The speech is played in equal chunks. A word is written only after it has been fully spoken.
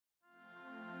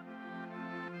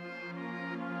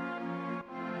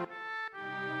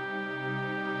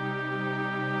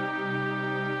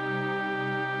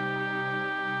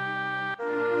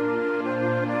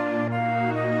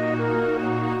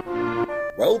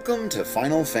Welcome to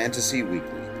Final Fantasy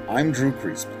Weekly. I'm Drew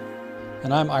Kreisman.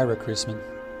 And I'm Ira Kreisman.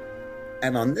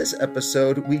 And on this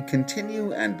episode, we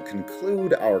continue and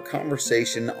conclude our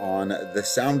conversation on the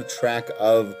soundtrack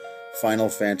of Final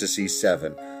Fantasy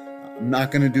VII. I'm not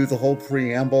going to do the whole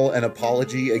preamble and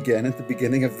apology again at the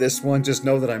beginning of this one. Just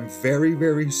know that I'm very,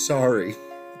 very sorry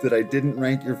that I didn't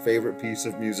rank your favorite piece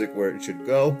of music where it should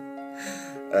go.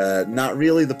 Not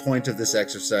really the point of this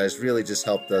exercise, really just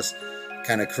helped us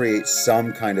kind of create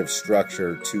some kind of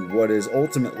structure to what is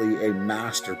ultimately a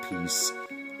masterpiece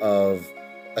of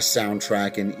a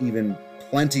soundtrack, and even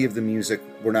plenty of the music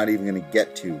we're not even going to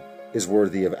get to is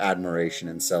worthy of admiration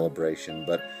and celebration.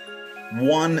 But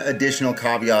one additional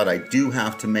caveat I do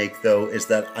have to make, though, is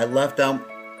that I left out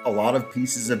a lot of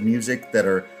pieces of music that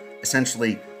are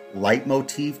essentially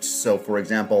leitmotifs. So, for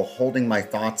example, Holding My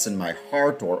Thoughts in My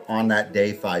Heart or On That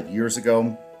Day 5 Years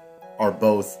Ago are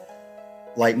both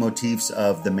leitmotifs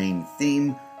of the main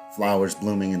theme. Flowers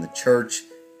Blooming in the Church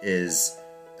is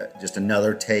just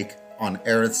another take on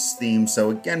Aerith's theme. So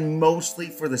again, mostly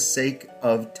for the sake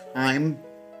of time,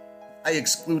 I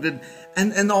excluded,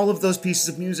 and all of those pieces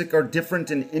of music are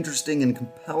different and interesting and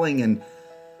compelling and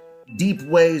deep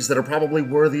ways that are probably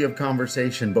worthy of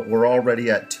conversation, but we're already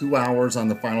at 2 hours on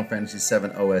the Final Fantasy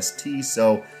VII OST,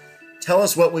 so tell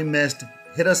us what we missed.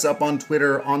 Hit us up on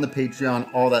Twitter, on the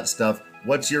Patreon, all that stuff.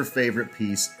 What's your favorite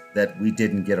piece that we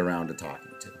didn't get around to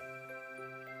talking to?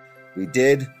 We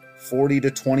did 40 to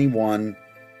 21.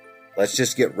 Let's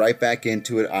just get right back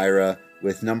into it, Ira,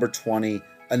 with number 20.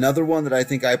 Another one that I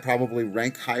think I probably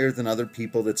rank higher than other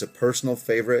people that's a personal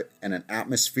favorite and an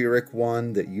atmospheric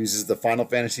one that uses the Final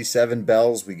Fantasy VII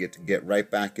bells. We get to get right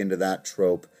back into that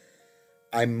trope.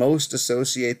 I most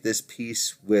associate this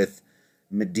piece with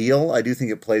Mideel. I do think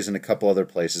it plays in a couple other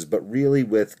places, but really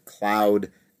with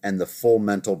Cloud and the full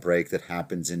mental break that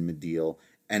happens in Mideel,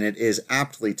 and it is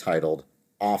aptly titled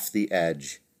Off the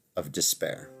Edge of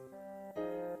Despair.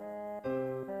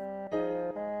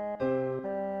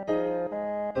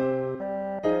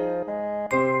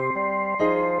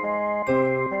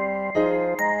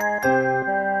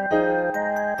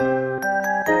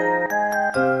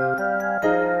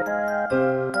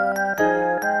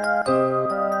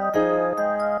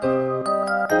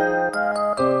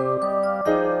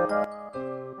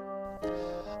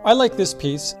 I like this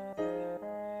piece.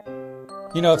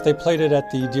 You know, if they played it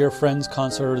at the Dear Friends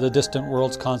concert or the Distant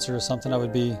Worlds concert or something, I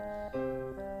would be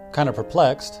kind of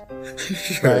perplexed.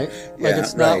 Sure. Right? Like,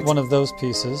 it's not one of those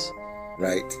pieces.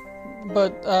 Right.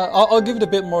 But I'll give it a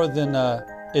bit more than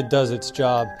it does its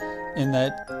job, in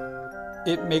that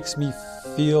it makes me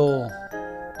feel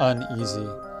uneasy.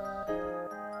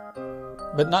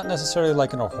 But not necessarily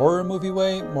like in a horror movie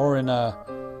way, more in an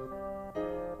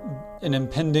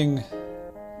impending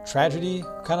tragedy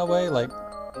kind of way, like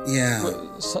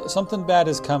something bad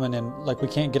is coming and like we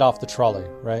can't get off the trolley,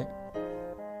 right?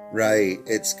 Right.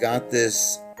 It's got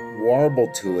this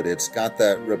warble to it. It's got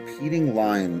that repeating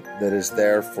line that is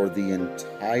there for the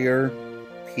entire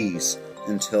piece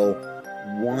until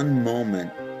one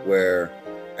moment where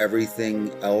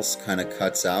everything else kind of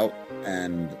cuts out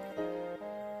and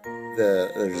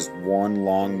there's one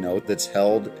long note that's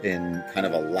held in kind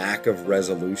of a lack of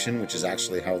resolution, which is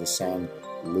actually how the song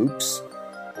loops,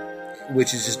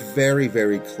 which is just very,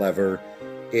 very clever.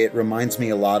 It reminds me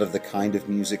a lot of the kind of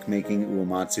music making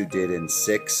Uematsu did in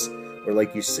 6, where,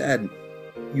 like you said,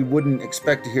 you wouldn't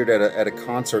expect to hear it at a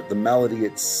concert. The melody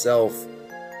itself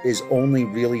is only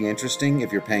really interesting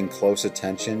if you're paying close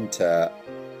attention to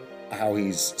how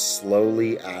he's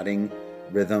slowly adding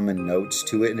rhythm and notes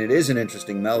to it, and it is an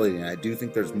interesting melody, and I do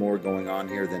think there's more going on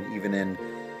here than even in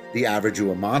the average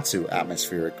Uematsu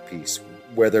atmospheric piece,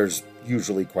 where there's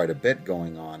usually quite a bit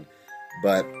going on,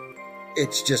 but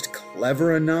it's just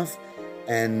clever enough.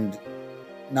 And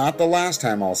not the last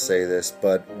time I'll say this,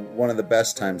 but one of the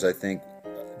best times, I think.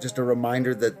 Just a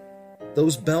reminder that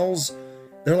those bells,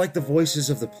 they're like the voices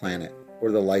of the planet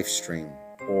or the life stream,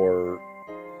 or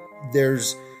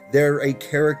they're a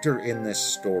character in this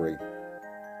story,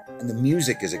 and the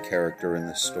music is a character in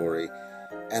this story.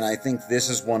 And I think this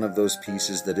is one of those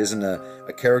pieces that isn't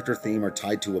a character theme or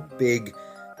tied to a big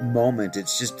moment.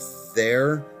 It's just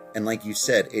there, and like you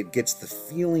said, it gets the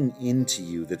feeling into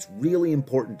you that's really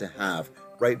important to have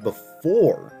right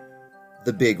before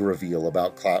the big reveal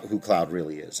about who Cloud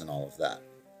really is and all of that.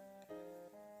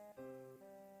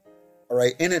 All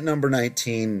right, in at number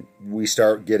 19, we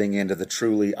start getting into the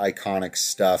truly iconic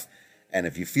stuff, and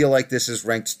if you feel like this is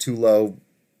ranked too low,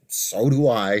 so do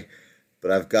I,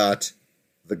 but I've got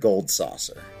the Gold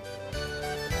Saucer.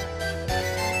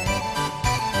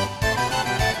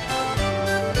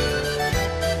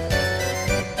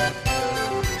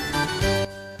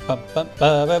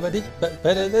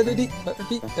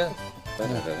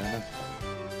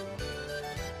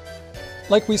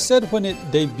 Like we said when it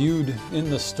debuted in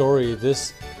the story,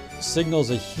 this signals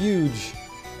a huge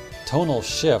tonal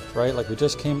shift, right? Like we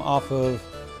just came off of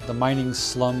the mining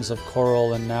slums of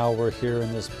Coral, and now we're here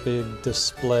in this big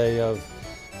display of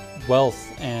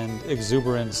wealth and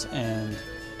exuberance and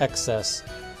excess.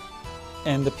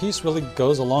 And the piece really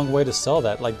goes a long way to sell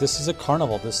that. Like, this is a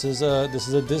carnival, this is a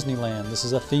Disneyland, this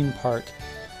is a theme park.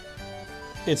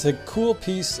 It's a cool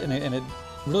piece, and it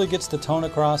really gets the tone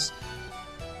across.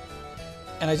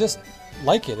 And I just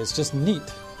like it. It's just neat.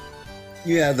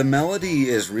 Yeah, the melody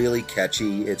is really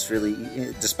catchy. It's really,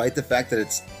 despite the fact that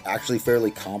it's actually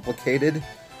fairly complicated,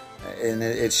 and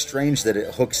it's strange that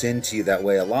it hooks into you that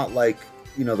way. A lot like,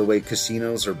 the way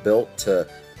casinos are built to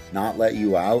not let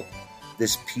you out.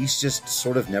 This piece just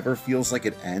sort of never feels like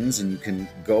it ends, and you can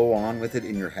go on with it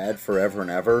in your head forever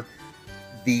and ever.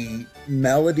 The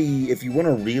melody, if you want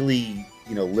to really,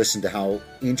 listen to how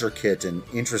intricate and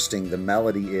interesting the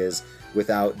melody is,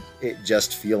 without it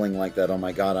just feeling like that, oh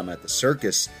my god, I'm at the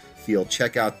circus feel,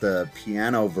 check out the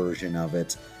piano version of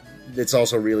it. It's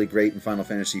also really great in Final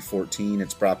Fantasy XIV.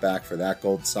 It's brought back for that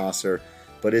gold saucer,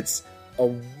 but it's a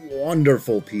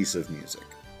wonderful piece of music.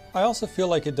 I also feel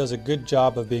like it does a good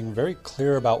job of being very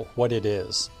clear about what it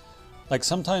is. Like,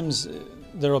 sometimes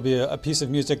there will be a piece of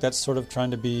music that's sort of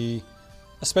trying to be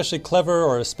especially clever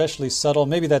or especially subtle.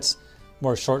 Maybe that's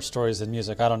more short stories than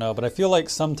music, I don't know. But I feel like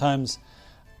sometimes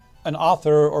an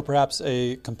author or perhaps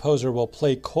a composer will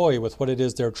play coy with what it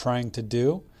is they're trying to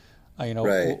do,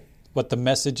 right. What the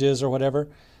message is or whatever.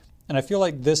 And I feel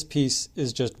like this piece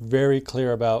is just very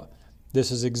clear about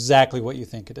this is exactly what you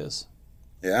think it is.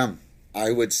 Yeah,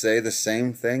 I would say the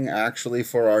same thing actually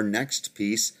for our next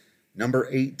piece, number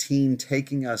 18,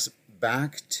 taking us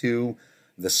back to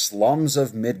the slums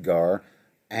of Midgar,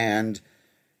 and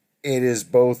it is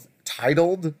both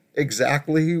titled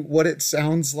exactly what it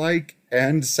sounds like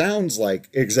and sounds like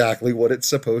exactly what it's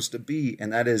supposed to be,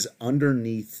 and that is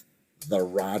Underneath the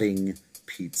Rotting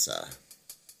Pizza.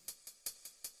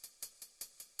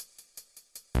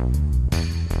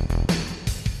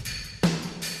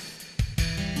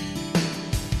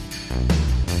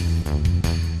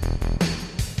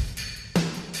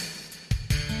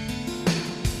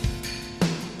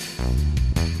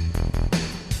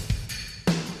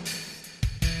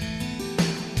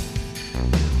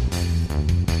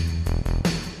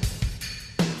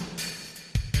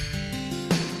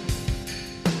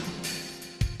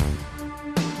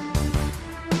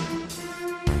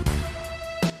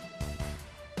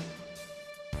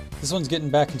 This one's getting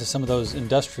back into some of those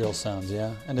industrial sounds,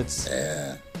 yeah? And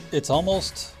it's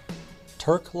almost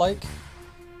Turk-like,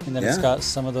 and then it's got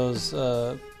some of those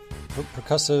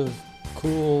percussive,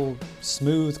 cool,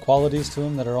 smooth qualities to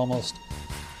them that are almost,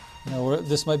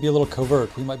 this might be a little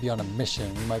covert. We might be on a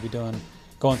mission. We might be going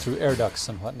through air ducts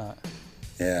and whatnot.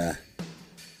 Yeah.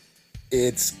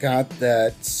 It's got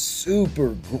that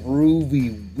super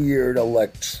groovy, weird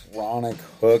electronic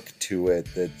hook to it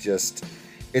that just...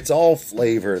 It's all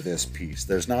flavor, this piece.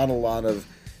 There's not a lot of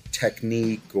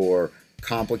technique or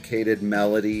complicated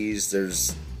melodies.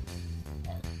 There's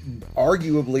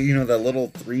arguably, that little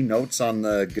 3 notes on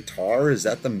the guitar. Is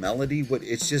that the melody? But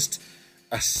it's just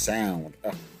a sound,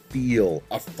 a feel,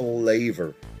 a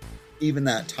flavor. Even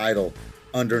that title,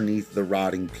 Underneath the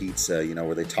Rotting Pizza,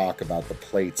 where they talk about the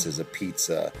plates as a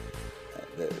pizza.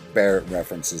 Barrett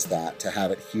references that, to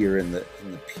have it here in the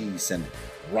piece, and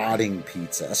rotting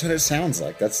pizza. That's what it sounds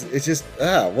like. But it's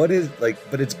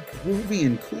groovy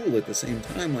and cool at the same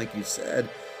time, like you said.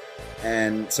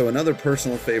 And so another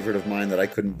personal favorite of mine that I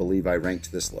couldn't believe I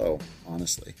ranked this low,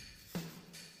 honestly.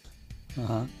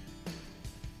 Uh-huh.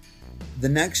 The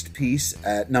next piece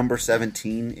at number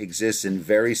 17 exists in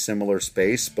very similar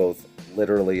space, both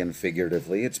literally and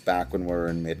figuratively. It's back when we're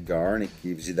in Midgar, and it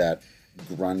gives you that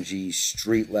grungy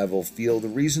street level feel. The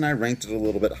reason I ranked it a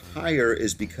little bit higher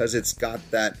is because it's got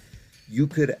that you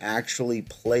could actually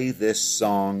play this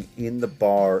song in the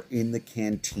bar, in the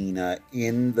cantina,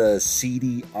 in the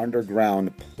seedy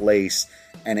underground place,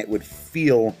 and it would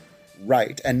feel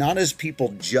right. And not as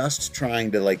people just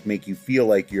trying to make you feel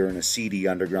like you're in a seedy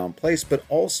underground place, but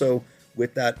also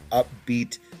with that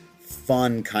upbeat,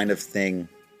 fun kind of thing.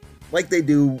 Like they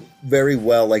do very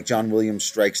well, like John Williams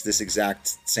strikes this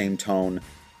exact same tone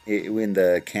in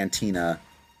the cantina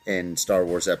in Star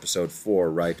Wars Episode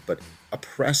 4, right? But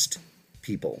oppressed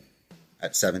people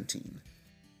at 17.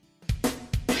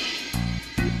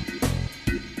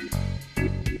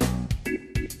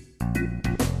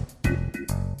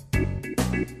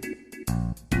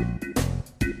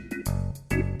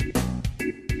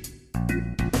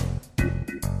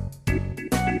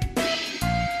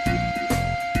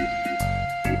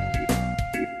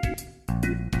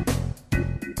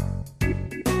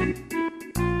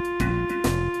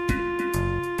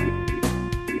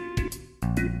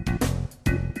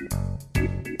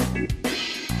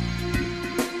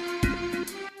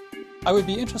 I would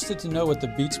be interested to know what the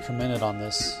beats per minute on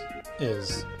this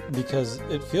is, because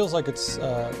it feels like it's,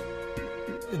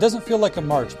 it doesn't feel like a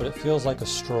march, but it feels like a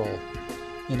stroll.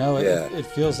 You know, it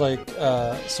feels like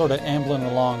sort of ambling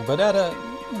along, but at a,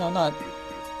 you know, not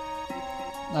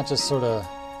just sort of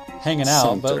hanging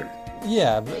out, but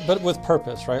but with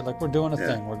purpose, right? Like we're doing a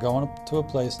thing. We're going to a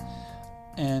place,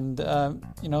 and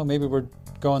you know, maybe we're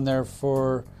going there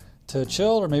to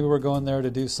chill, or maybe we're going there to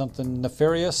do something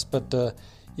nefarious. But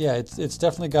it's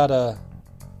definitely got a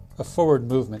forward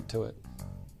movement to it.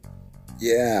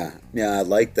 Yeah, I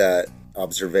like that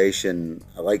observation.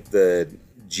 I like the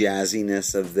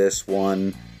jazziness of this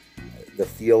one, the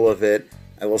feel of it.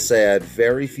 I will say I had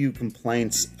very few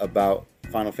complaints about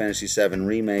Final Fantasy VII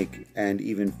Remake, and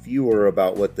even fewer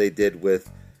about what they did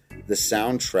with the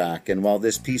soundtrack. And while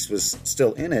this piece was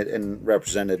still in it and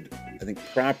represented, I think,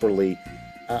 properly,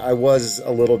 I was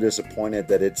a little disappointed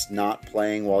that it's not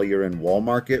playing while you're in Wall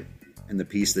Market, and the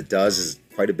piece that does is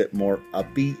quite a bit more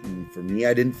upbeat. And for me,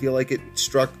 I didn't feel like it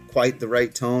struck quite the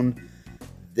right tone.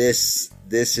 This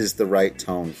is the right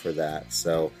tone for that.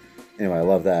 So anyway, I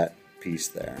love that piece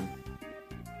there.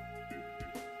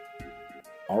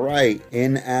 All right,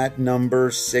 in at number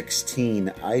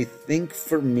 16, I think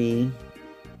for me,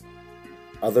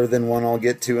 other than one I'll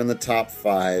get to in the top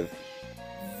 5,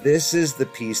 this is the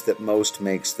piece that most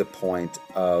makes the point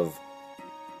of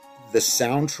the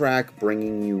soundtrack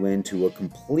bringing you into a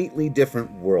completely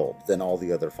different world than all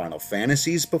the other Final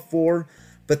Fantasies before,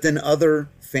 but then other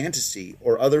fantasy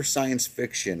or other science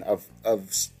fiction of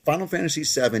Final Fantasy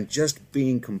VII just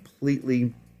being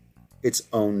completely its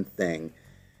own thing.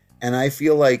 And I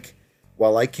feel like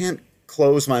while I can't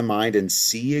close my mind and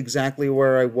see exactly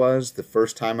where I was the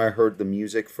first time I heard the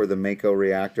music for the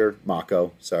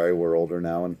Mako, sorry, we're older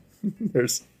now and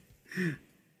there's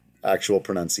actual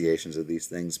pronunciations of these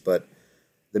things, but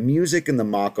the music in the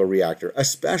Mako reactor,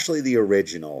 especially the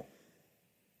original,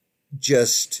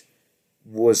 just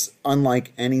was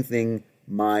unlike anything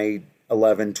my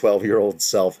 11, 12-year-old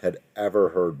self had ever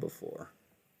heard before.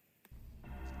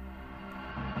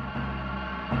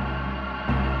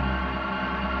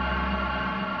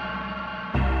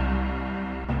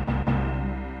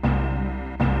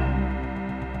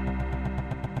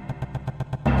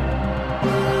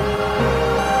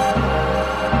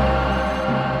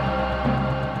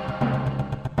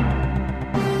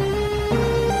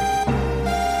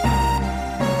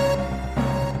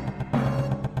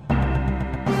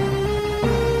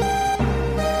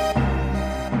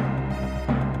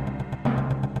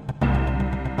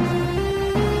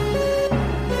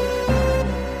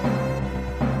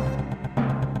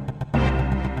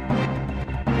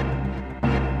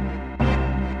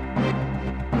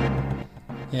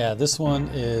 Yeah, this one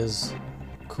is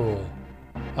cool.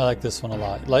 I like this one a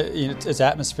lot. Like, it's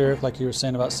atmospheric, like you were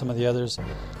saying about some of the others.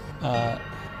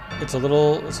 It's a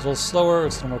little slower.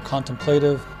 It's a little more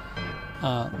contemplative,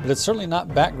 but it's certainly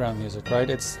not background music, right?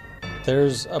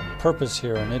 There's a purpose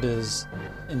here, and it is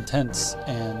intense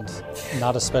and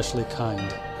not especially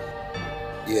kind.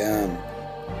 Yeah,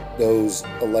 those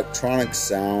electronic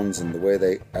sounds and the way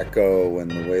they echo and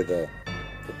the way the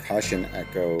percussion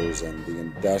echoes and the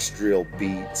industrial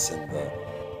beats and the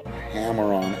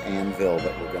hammer on anvil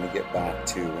that we're going to get back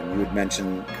to. And you had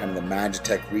mentioned kind of the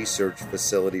Magitech research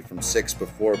facility from 6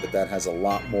 before, but that has a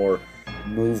lot more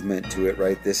movement to it,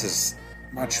 right? This is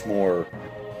much more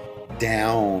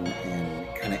down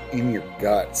and kind of in your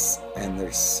guts, and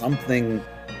there's something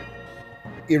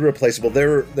irreplaceable.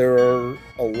 There are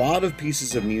a lot of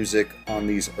pieces of music on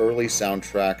these early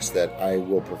soundtracks that I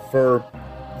will prefer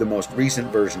the most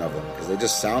recent version of them because they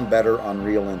just sound better on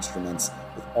real instruments,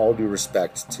 with all due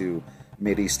respect to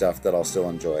MIDI stuff that I'll still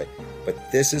enjoy.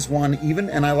 But this is one,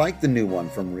 and I like the new one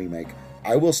from Remake,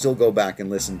 I will still go back and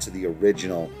listen to the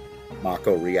original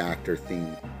Mako Reactor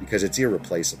theme because it's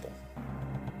irreplaceable.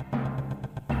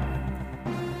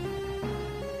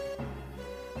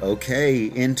 Okay,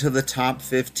 into the top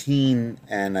 15,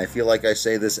 and I feel like I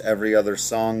say this every other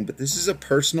song, but this is a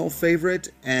personal favorite,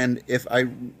 and if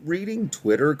I'm reading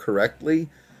Twitter correctly,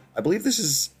 I believe this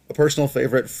is a personal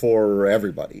favorite for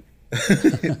everybody.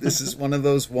 This is one of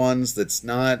those ones that's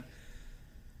not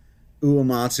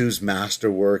Uematsu's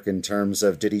masterwork in terms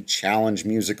of did he challenge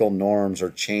musical norms or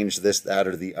change this, that,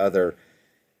 or the other.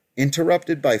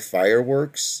 Interrupted by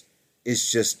Fireworks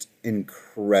is just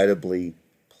incredibly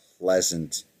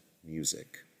pleasant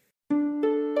music.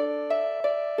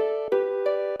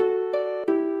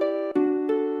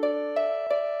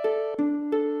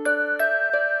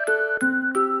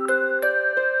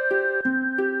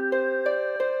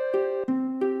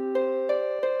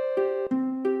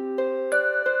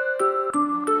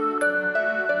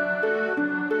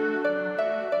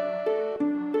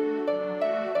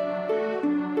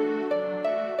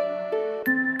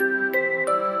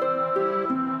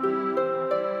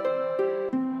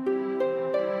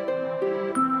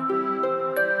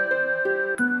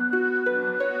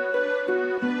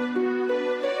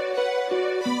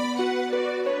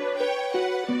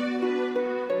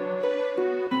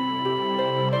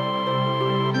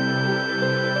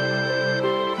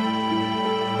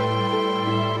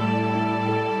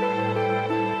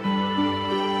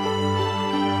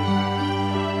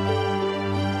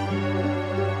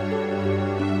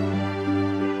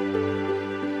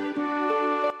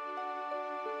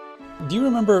 Do you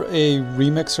remember a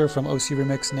remixer from OC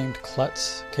Remix named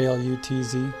Klutz,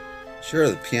 Klutz? Sure,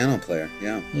 the piano player,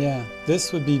 yeah. Yeah,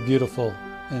 this would be beautiful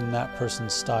in that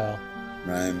person's style.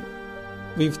 Right.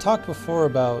 We've talked before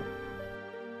about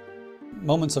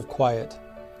moments of quiet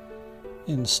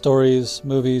in stories,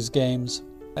 movies, games,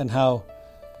 and how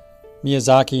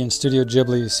Miyazaki and Studio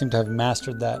Ghibli seem to have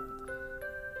mastered that.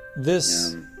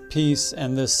 This piece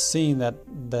and this scene that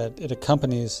it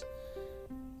accompanies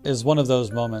is one of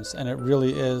those moments, and it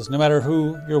really is, no matter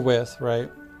who you're with, right?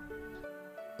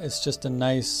 It's just a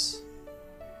nice,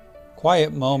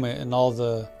 quiet moment in all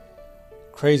the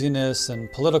craziness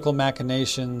and political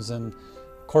machinations and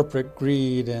corporate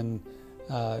greed and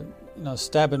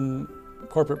stabbing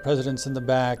corporate presidents in the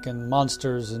back and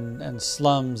monsters and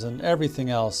slums and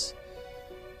everything else.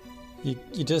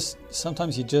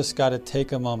 Sometimes you just got to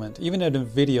take a moment, even in a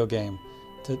video game,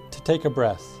 to take a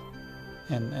breath.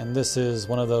 And this is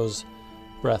one of those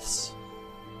breaths.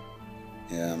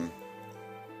 Yeah.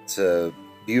 It's a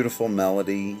beautiful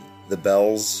melody. The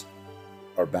bells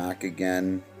are back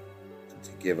again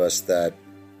to give us that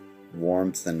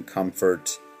warmth and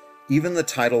comfort. Even the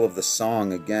title of the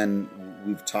song, again,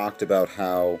 we've talked about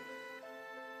how,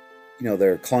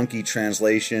 there are clunky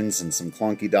translations and some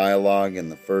clunky dialogue in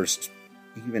the first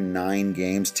even 9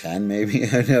 games, 10 maybe.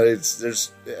 I know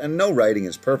and no writing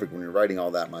is perfect when you're writing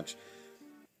all that much.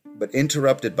 But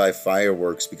interrupted by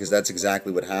fireworks, because that's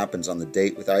exactly what happens on the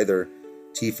date with either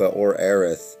Tifa or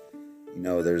Aerith.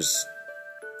 There's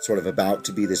sort of about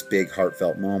to be this big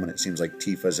heartfelt moment. It seems like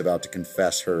Tifa is about to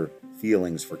confess her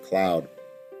feelings for Cloud,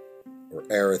 or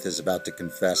Aerith is about to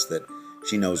confess that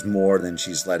she knows more than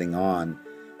she's letting on.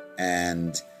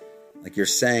 And like you're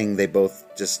saying, they both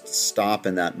just stop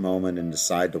in that moment and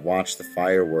decide to watch the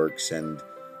fireworks and,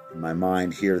 in my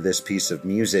mind, hear this piece of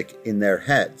music in their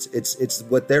heads. It's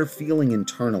what they're feeling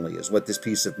internally is what this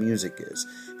piece of music is.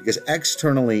 Because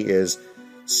externally is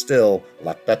still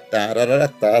la da da da da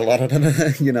da la da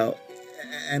da,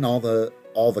 and all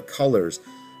the colors.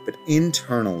 But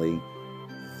internally,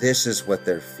 this is what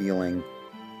they're feeling.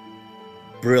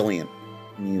 Brilliant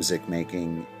music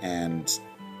making and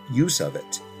use of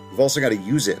it. You've also got to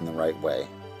use it in the right way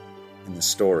in the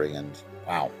story. And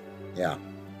wow, yeah.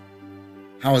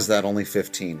 How is that only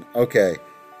 15? Okay,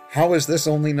 how is this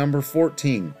only number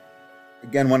 14?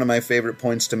 Again, one of my favorite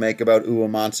points to make about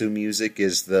Uematsu music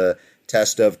is the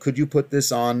test of, could you put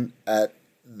this on at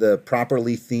the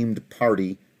properly themed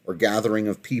party or gathering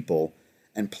of people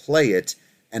and play it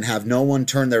and have no one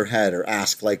turn their head or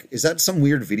ask, like, is that some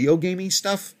weird video gamey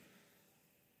stuff?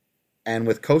 And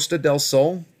with Costa del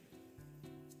Sol,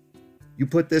 you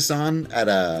put this on at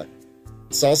a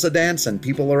salsa dance and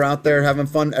people are out there having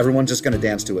fun, everyone's just going to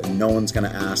dance to it and no one's going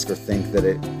to ask or think that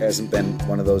it hasn't been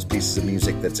one of those pieces of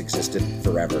music that's existed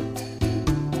forever.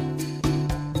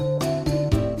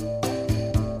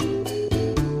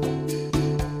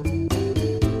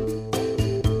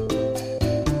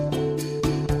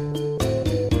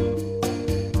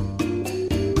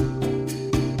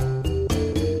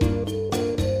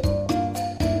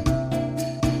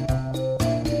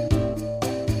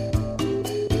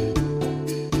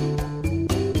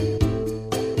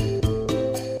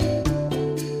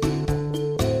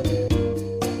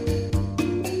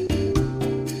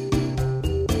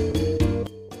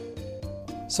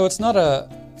 So it's not a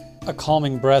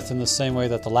calming breath in the same way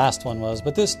that the last one was,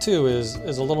 but this too is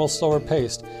a little slower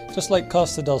paced, just like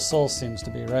Costa del Sol seems to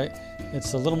be, right?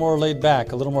 It's a little more laid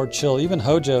back, a little more chill. Even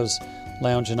Hojo's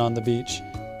lounging on the beach.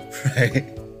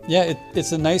 Right. Yeah,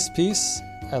 it's a nice piece.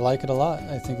 I like it a lot.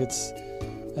 I think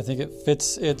it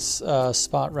fits its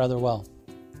spot rather well.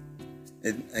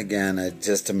 It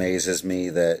just amazes me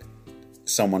that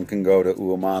someone can go to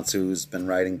Uematsu, who's been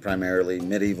writing primarily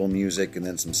medieval music and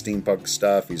then some steampunk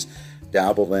stuff. He's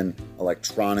dabbled in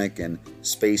electronic and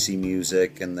spacey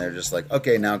music, and they're just like,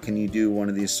 okay, now can you do one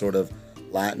of these sort of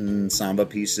Latin samba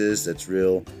pieces that's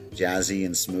real jazzy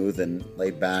and smooth and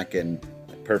laid back and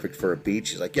perfect for a beach?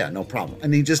 He's like, yeah, no problem.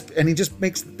 And he just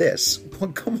makes this.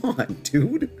 Well, come on,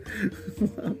 dude.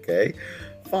 Okay,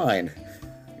 fine.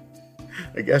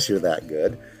 I guess you're that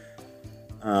good.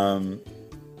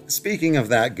 Speaking of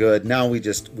that good, now we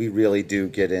really do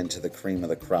get into the cream of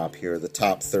the crop here, the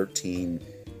top 13.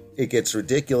 It gets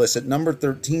ridiculous. At number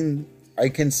 13, I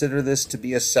consider this to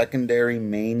be a secondary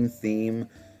main theme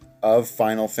of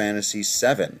Final Fantasy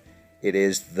VII. It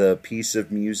is the piece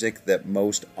of music that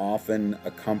most often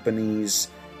accompanies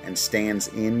and stands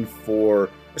in for,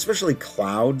 especially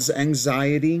Cloud's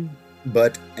anxiety,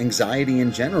 but anxiety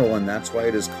in general, and that's why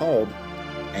it is called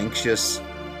Anxious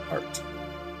Heart.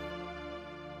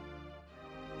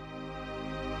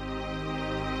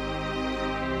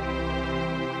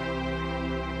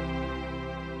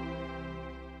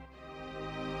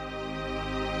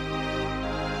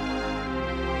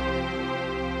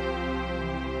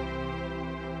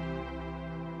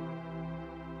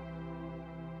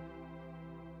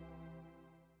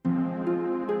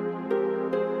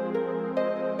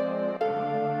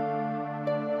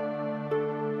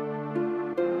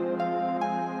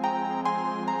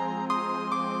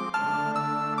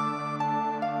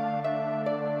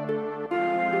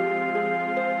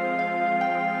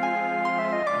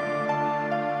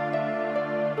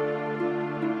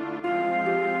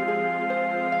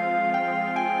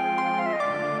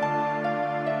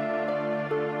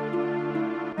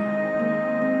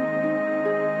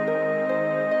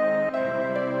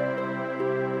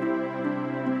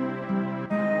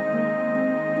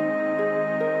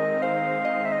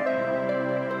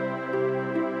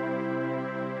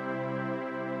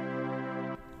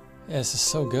 Yeah, this is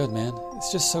so good, man.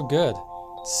 It's just so good.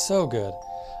 So good.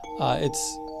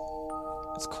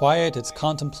 It's quiet, it's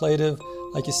contemplative.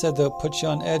 Like you said, though, it puts you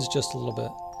on edge just a little bit.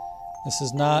 This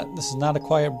is not a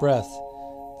quiet breath.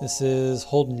 This is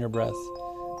holding your breath.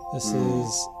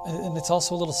 And it's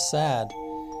also a little sad.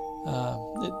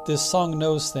 This song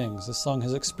knows things. This song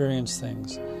has experienced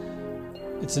things.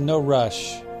 It's in no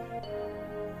rush.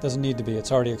 Doesn't need to be.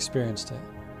 It's already experienced it.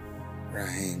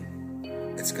 Right.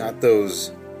 It's got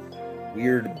those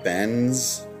weird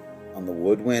bends on the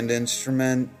woodwind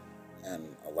instrument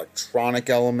and electronic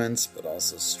elements, but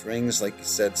also strings, like you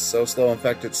said, so slow. In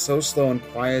fact, it's so slow and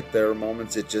quiet, there are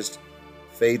moments it just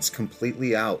fades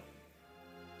completely out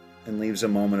and leaves a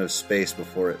moment of space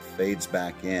before it fades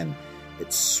back in.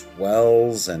 It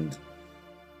swells and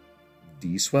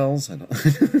de-swells. I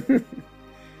don't.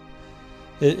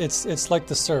 It's like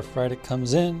the surf, right? It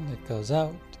comes in, it goes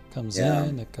out. It comes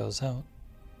in, it goes out.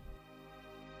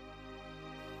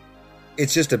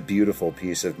 It's just a beautiful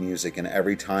piece of music, and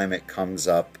every time it comes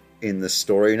up in the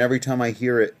story, and every time I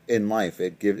hear it in life,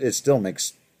 it still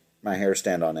makes my hair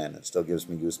stand on end. It still gives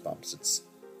me goosebumps. It's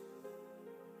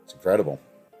incredible.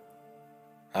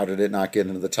 How did it not get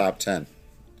into the top 10?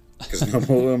 Because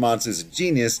Nobuo Uematsu is a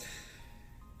genius.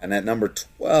 And at number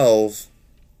 12,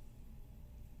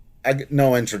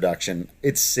 no introduction.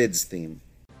 It's Sid's theme.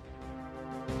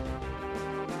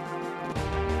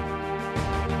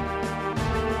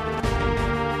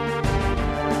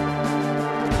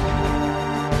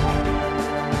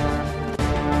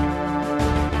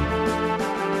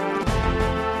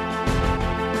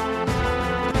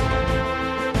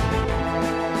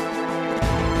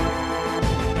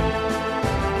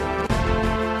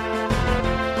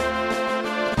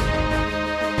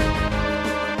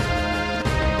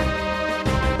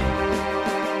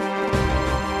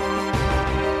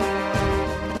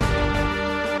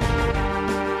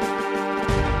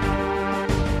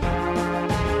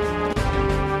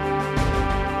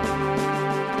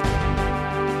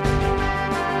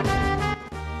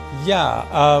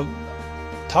 Yeah,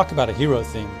 talk about a hero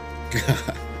theme,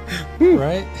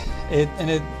 right?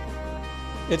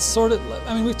 It's sort of.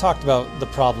 I mean, we've talked about the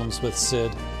problems with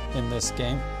Sid in this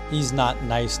game. He's not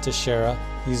nice to Shara.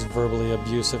 He's verbally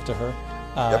abusive to her.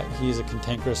 He's a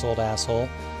cantankerous old asshole.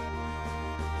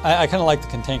 I kind of like the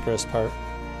cantankerous part,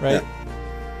 right?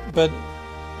 Yeah.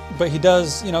 But he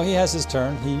does. You know, he has his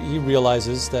turn. He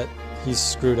realizes that he's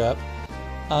screwed up.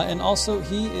 And also,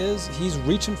 he's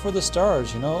reaching for the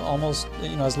stars, almost,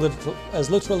 as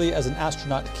literally as an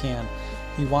astronaut can.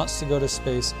 He wants to go to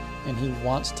space, and he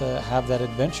wants to have that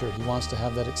adventure. He wants to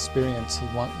have that experience.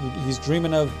 He's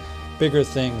dreaming of bigger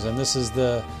things, and this is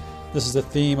the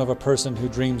theme of a person who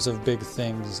dreams of big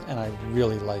things, and I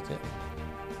really like it.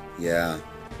 Yeah.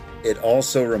 It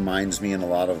also reminds me in a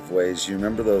lot of ways, you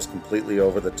remember those completely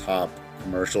over-the-top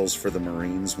commercials for the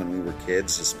Marines when we were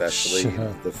kids, especially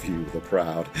the few, the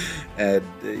proud, and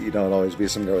it'd always be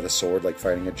some guy with a sword like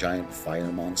fighting a giant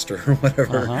fire monster or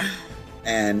whatever,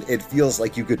 and it feels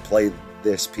like you could play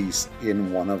this piece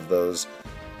in one of those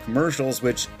commercials,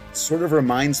 which sort of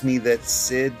reminds me that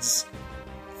Sid's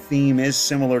theme is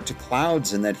similar to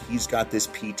Cloud's in that he's got this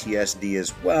PTSD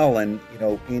as well, and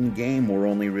in game we're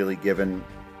only really given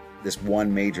this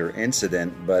one major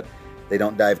incident, but they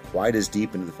don't dive quite as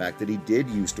deep into the fact that he did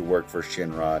used to work for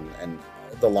Shinra and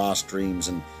the Lost Dreams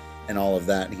and all of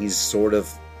that. And he's sort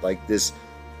of like this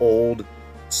old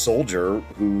soldier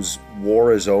whose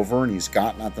war is over and he's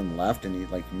got nothing left. And he,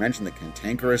 like you mentioned, the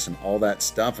cantankerous and all that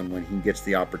stuff. And when he gets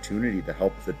the opportunity to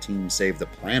help the team save the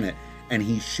planet and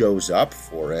he shows up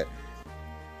for it,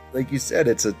 like you said,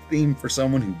 it's a theme for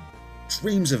someone who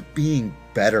dreams of being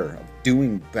better, of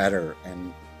doing better.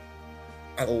 And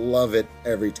I love it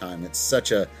every time. It's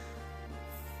such a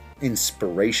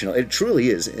inspirational, it truly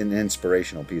is an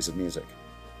inspirational piece of music.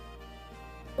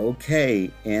 Okay,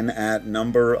 in at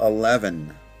number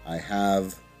 11, I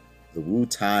have the Wu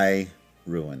Tai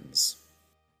Ruins.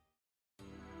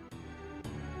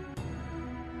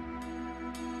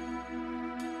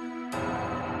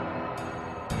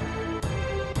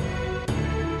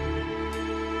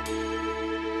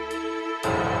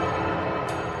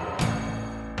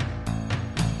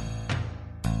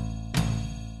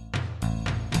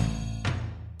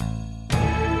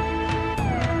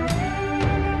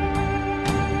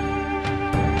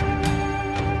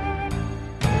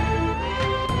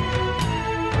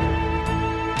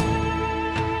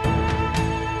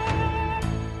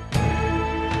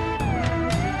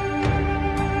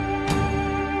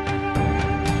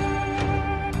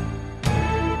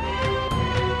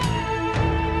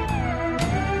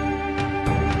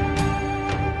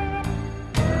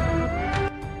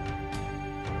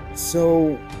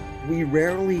 So we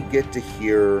rarely get to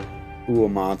hear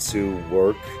Uematsu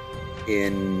work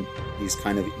in these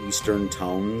kind of Eastern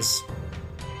tones,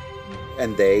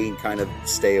 and they kind of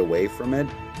stay away from it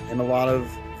in a lot of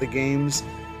the games.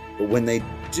 But when they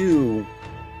do,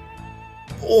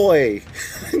 boy,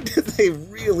 do they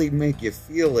really make you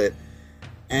feel it.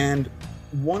 And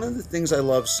one of the things I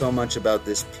love so much about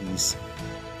this piece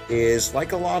is,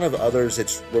 like a lot of others,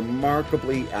 it's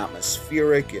remarkably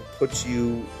atmospheric. It puts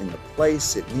you in the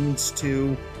place it needs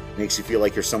to, makes you feel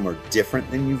like you're somewhere different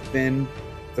than you've been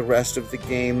the rest of the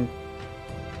game.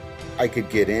 I could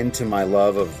get into my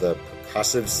love of the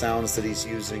percussive sounds that he's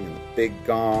using, and the big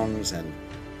gongs, and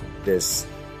this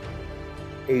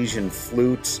Asian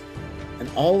flute,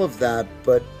 and all of that.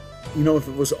 But, you know, if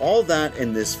it was all that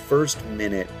in this first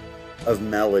minute of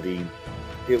melody,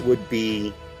 it would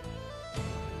be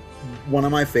one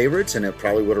of my favorites, and it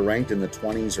probably would have ranked in the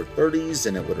 20s or 30s,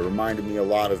 and it would have reminded me a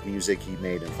lot of music he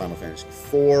made in Final Fantasy IV,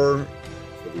 for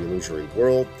the Illusory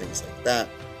World, things like that.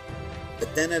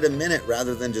 But then at a minute,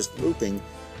 rather than just looping,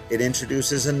 it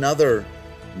introduces another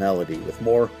melody with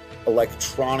more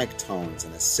electronic tones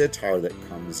and a sitar that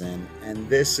comes in, and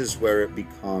this is where it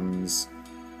becomes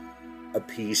a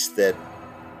piece that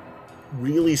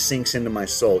really sinks into my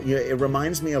soul. You know, it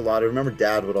reminds me a lot. I remember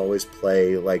Dad would always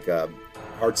play like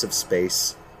Hearts of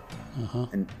Space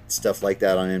and stuff like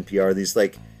that on NPR. These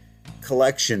like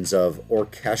collections of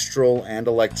orchestral and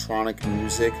electronic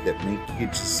music that make you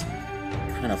just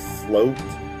kind of float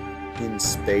in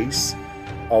space.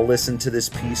 I'll listen to this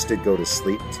piece to go to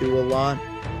sleep to a lot.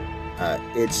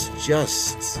 It's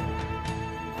just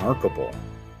remarkable.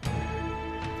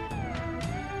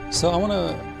 So I want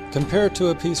to compare it to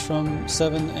a piece from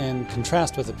 7 and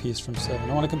contrast with a piece from 7.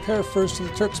 I want to compare first to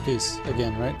the Turks piece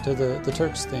again, right? To the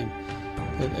Turks theme.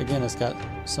 It's got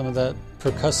some of that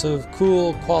percussive,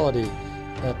 cool quality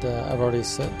that I've already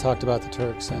talked about the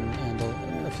Turks and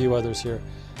a few others here.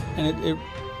 And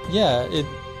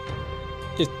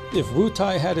if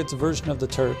Wutai had its version of the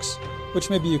Turks, which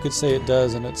maybe you could say it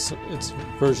does in its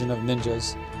version of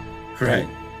ninjas, right?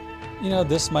 You know,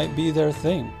 this might be their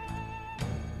thing.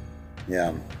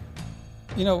 Yeah.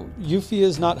 You know, Yuffie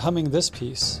is not humming this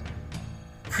piece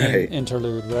in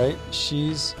interlude, right?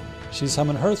 She's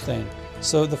humming her thing.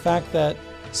 So the fact that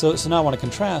so now I want to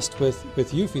contrast with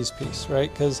Yuffie's piece, right?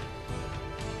 Because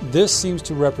this seems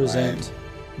to represent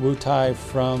Wutai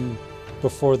from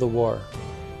before the war.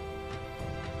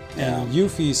 And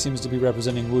Yuffie seems to be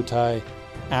representing Wutai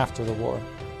after the war.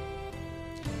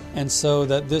 And so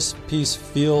that this piece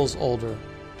feels older,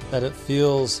 that it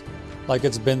feels like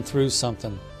it's been through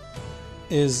something,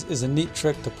 is a neat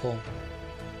trick to pull.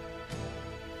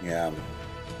 Yeah.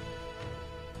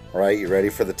 All right, you ready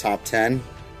for the top 10?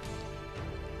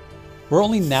 We're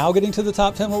only now getting to the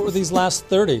top 10? What were these last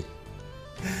 30?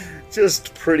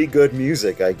 Just pretty good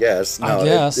music, I guess. No, I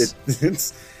guess.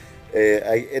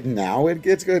 Now it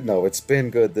gets good? No, it's been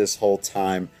good this whole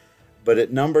time. But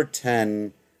at number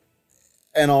 10,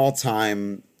 an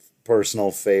all-time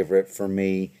personal favorite for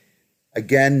me.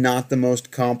 Again, not the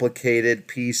most complicated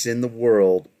piece in the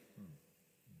world,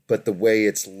 but the way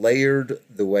it's layered,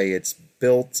 the way it's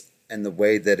built, and the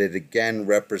way that it again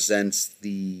represents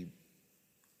the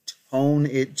tone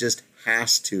it just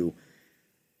has to.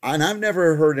 And I've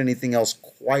never heard anything else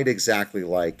quite exactly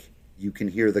like You Can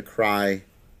Hear the Cry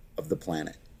of the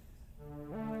Planet.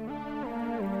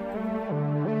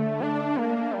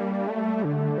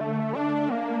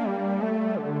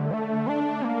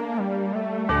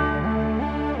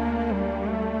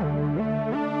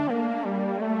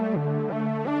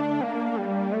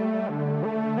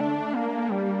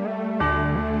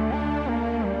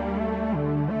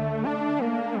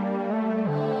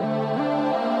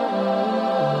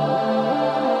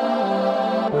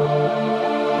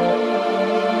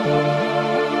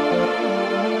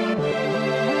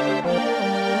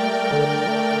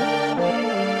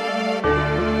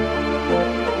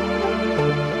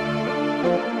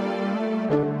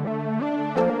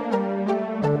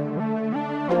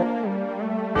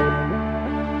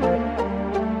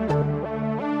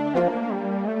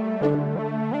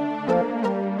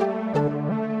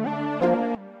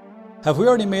 Have we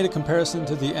already made a comparison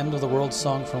to the End of the World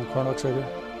song from Chrono Trigger?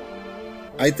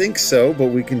 I think so, but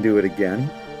we can do it again.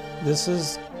 This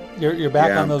is... You're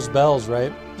back on those bells,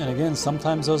 right? And again,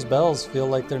 sometimes those bells feel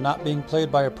like they're not being played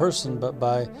by a person, but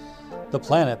by the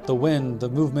planet, the wind, the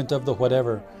movement of the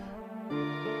whatever.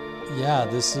 Yeah,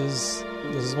 this is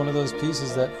one of those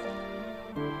pieces that...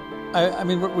 I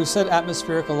mean, we've said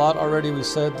atmospheric a lot already. We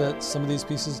said that some of these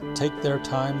pieces take their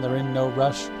time. They're in no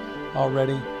rush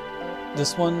already.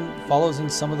 This one follows in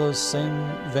some of those same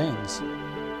veins.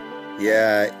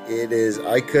 Yeah, it is.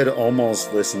 I could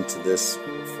almost listen to this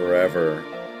forever.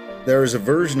 There is a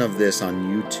version of this on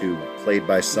YouTube played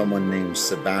by someone named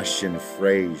Sebastian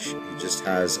Frage. He just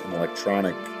has an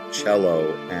electronic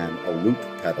cello and a loop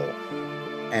pedal.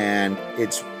 And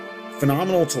it's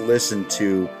phenomenal to listen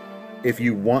to if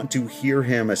you want to hear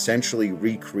him essentially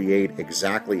recreate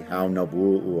exactly how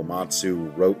Nobuo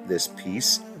Uematsu wrote this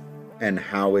piece and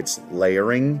how its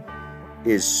layering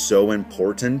is so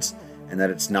important, and that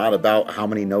it's not about how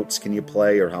many notes can you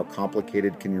play or how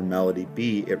complicated can your melody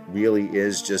be. It really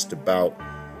is just about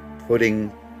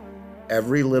putting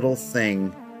every little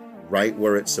thing right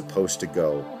where it's supposed to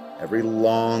go. Every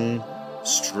long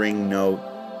string note,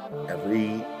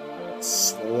 every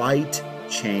slight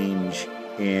change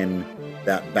in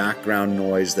that background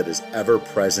noise that is ever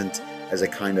present as a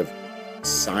kind of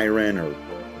siren or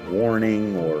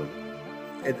warning, or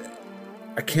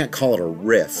I can't call it a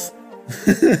riff.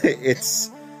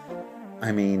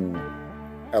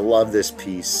 I love this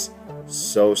piece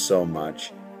so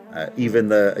much. Even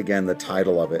the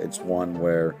title of it, it's one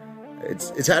where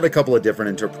it's had a couple of different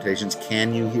interpretations.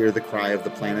 Can you hear the cry of the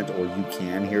planet, or you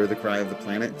can hear the cry of the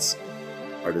planet? It's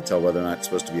hard to tell whether or not it's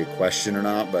supposed to be a question or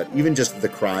not, but even just the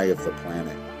cry of the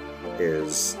planet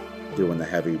is doing the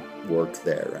heavy work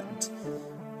there. And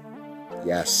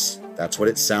yes, that's what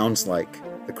it sounds like.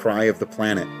 The cry of the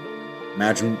planet.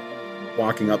 Imagine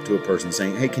walking up to a person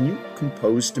saying, "Hey, can you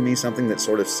compose to me something that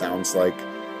sort of sounds like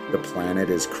the planet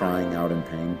is crying out in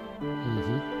pain?"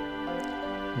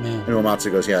 Mm-hmm. Man. And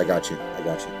Uematsu goes, "Yeah, I got you.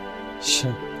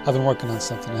 Sure. I've been working on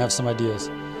something. I have some ideas.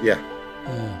 Yeah.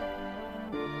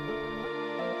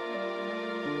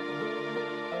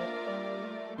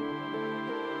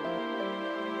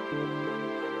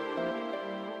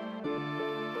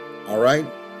 All right.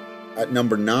 At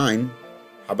number 9,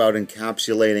 how about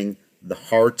encapsulating the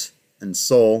heart and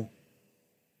soul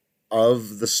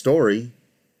of the story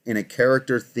in a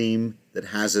character theme that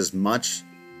has as much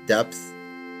depth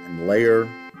and layer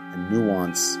and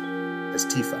nuance as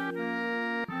Tifa?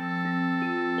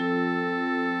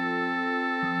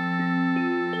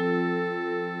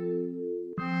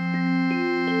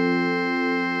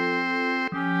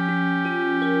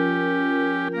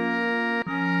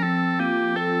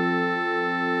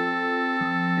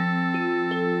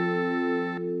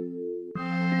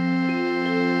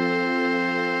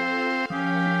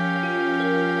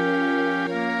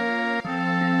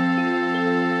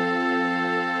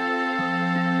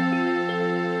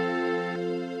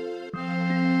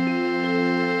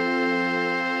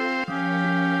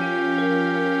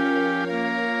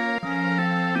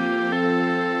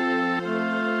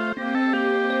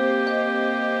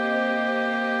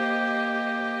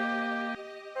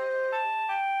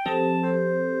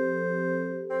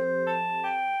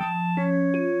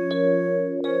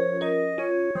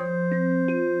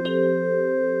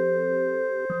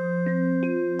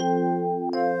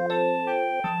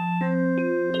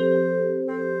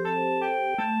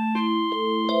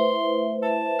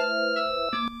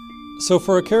 So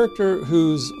for a character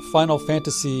whose Final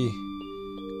Fantasy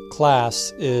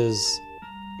class is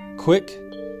quick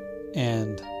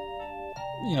and,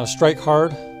 strike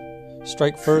hard,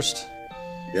 strike first.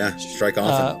 Yeah, strike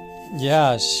often.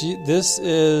 This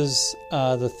is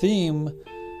the theme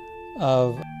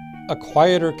of a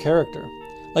quieter character.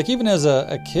 Like, even as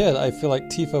a kid, I feel like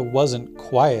Tifa wasn't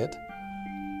quiet.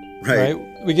 Right?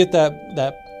 We get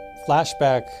that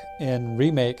flashback in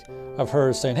Remake of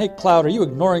her saying, "Hey, Cloud, are you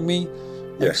ignoring me?"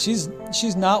 Like, yeah.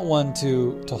 She's not one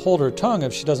to hold her tongue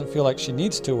if she doesn't feel like she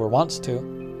needs to or wants to.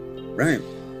 Right.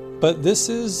 But this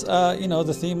is,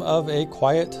 the theme of a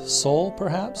quiet soul,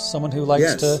 perhaps. Someone who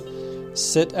likes to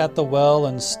sit at the well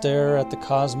and stare at the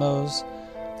cosmos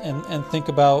and think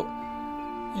about,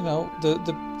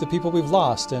 the people we've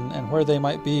lost and where they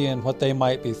might be and what they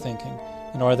might be thinking.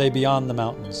 Are they beyond the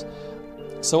mountains?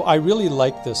 So I really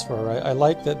like this for her. I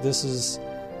like that this is,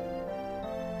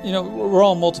 we're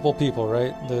all multiple people,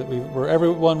 right? We're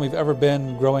everyone we've ever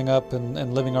been growing up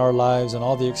and living our lives and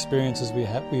all the experiences we've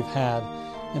had.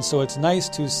 And so it's nice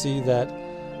to see that,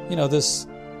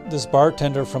 this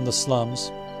bartender from the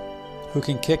slums who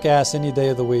can kick ass any day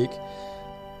of the week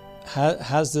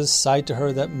has this side to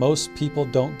her that most people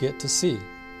don't get to see.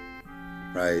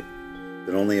 Right.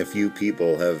 That only a few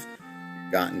people have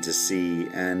gotten to see.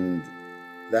 And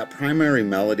that primary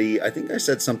melody, I think I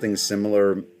said something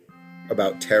similar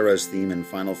about Terra's theme in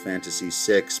Final Fantasy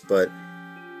VI, but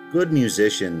good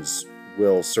musicians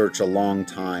will search a long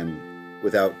time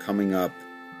without coming up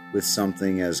with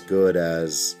something as good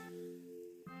as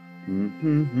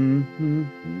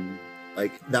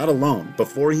like that alone,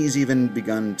 before he's even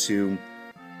begun to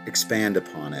expand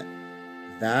upon it.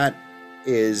 That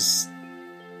is,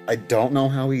 I don't know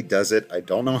how he does it. I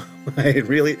don't know.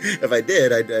 If I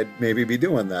did, I'd maybe be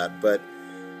doing that. But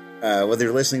whether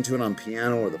you're listening to it on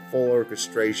piano or the full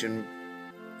orchestration,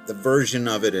 the version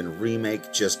of it in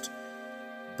remake just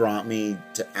brought me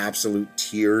to absolute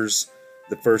tears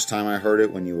the first time I heard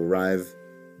it when you arrive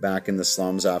back in the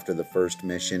slums after the first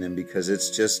mission, and because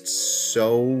it's just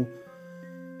so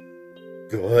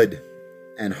good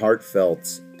and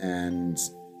heartfelt. And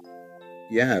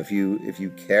yeah, if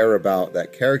you care about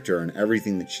that character and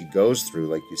everything that she goes through,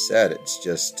 like you said, it's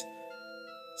just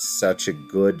such a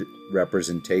good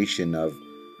representation of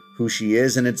who she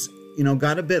is. And it's,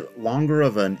 got a bit longer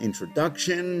of an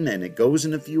introduction, and it goes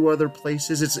in a few other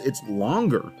places. It's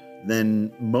longer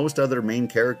than most other main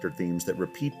character themes that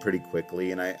repeat pretty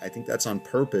quickly, and I think that's on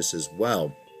purpose as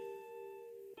well.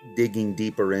 Digging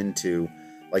deeper into,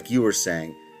 like you were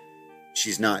saying,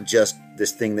 she's not just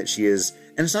this thing that she is,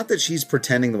 and it's not that she's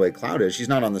pretending the way Cloud is. She's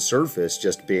not on the surface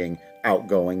just being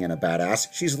outgoing and a badass.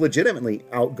 She's legitimately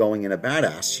outgoing and a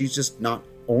badass. She's just not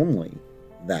only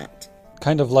that.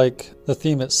 Kind of like the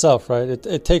theme itself, right?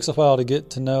 It takes a while to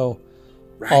get to know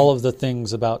all of the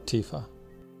things about Tifa.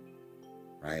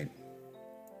 Right.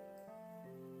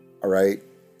 All right.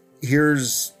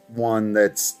 Here's one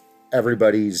that's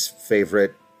everybody's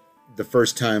favorite. The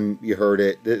first time you heard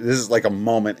it, this is like a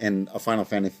moment in a Final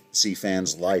Fantasy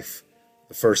fan's life.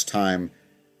 The first time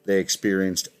they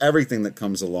experienced everything that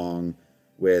comes along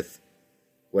with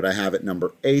what I have at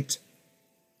number 8,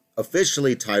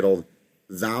 officially titled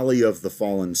Valley of the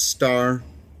Fallen Star.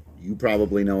 You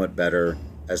probably know it better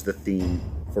as the theme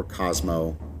for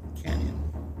Cosmo Canyon.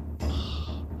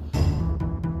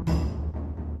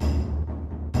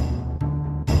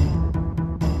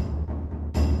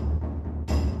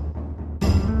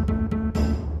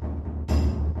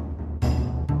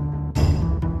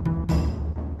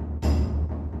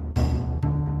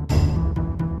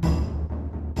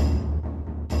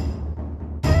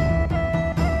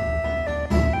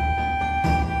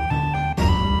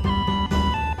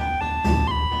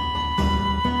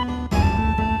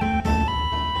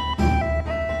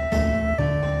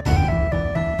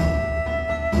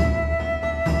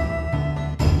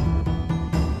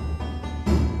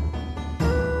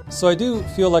 So I do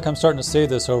feel like I'm starting to say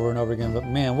this over and over again, but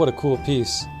man, what a cool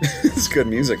piece. It's good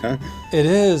music, huh? It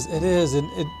is, and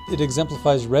it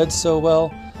exemplifies Red so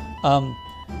well.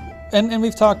 And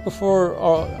we've talked before,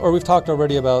 or we've talked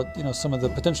already about, some of the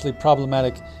potentially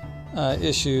problematic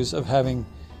issues of having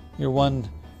your one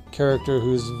character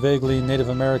who's vaguely Native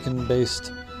American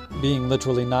based being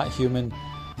literally not human,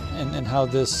 and how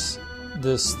the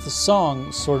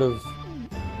song sort of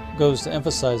goes to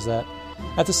emphasize that.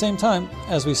 At the same time,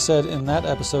 as we said in that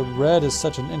episode, Red is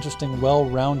such an interesting,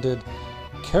 well-rounded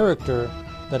character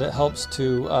that it helps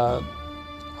to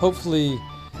hopefully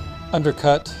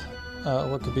undercut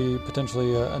what could be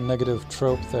potentially a negative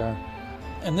trope there.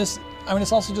 And this,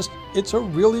 it's also it's a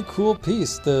really cool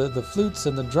piece. The flutes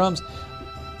and the drums.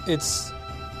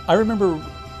 I remember,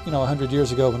 100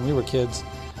 years ago when we were kids,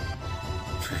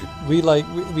 we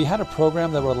had a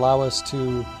program that would allow us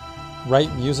to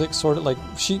write music, sort of like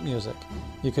sheet music.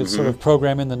 You could sort of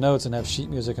program in the notes and have sheet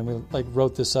music, and we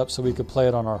wrote this up so we could play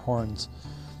it on our horns.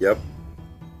 Yep.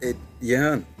 It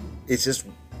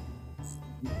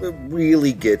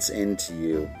really gets into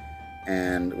you,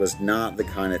 and was not the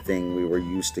kind of thing we were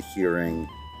used to hearing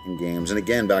in games. And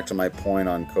again, back to my point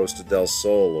on Costa del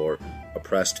Sol or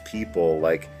Oppressed People,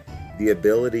 like the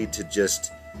ability to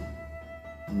just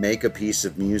make a piece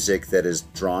of music that is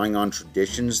drawing on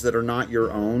traditions that are not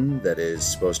your own, that is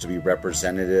supposed to be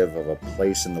representative of a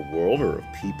place in the world or of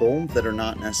people that are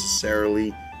not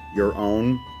necessarily your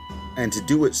own, and to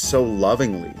do it so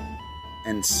lovingly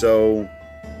and so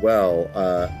well.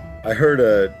 I heard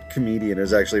a comedian, it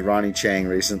was actually Ronnie Chang,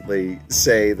 recently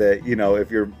say that,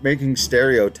 if you're making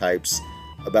stereotypes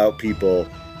about people,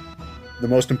 the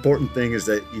most important thing is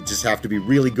that you just have to be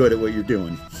really good at what you're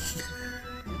doing.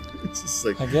 It's just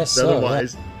like, I guess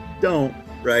otherwise, don't,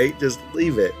 right? Just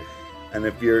leave it. And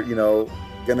if you're,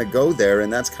 gonna go there,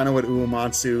 and that's kind of what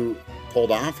Uematsu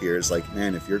pulled off here, is like,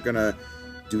 man, if you're gonna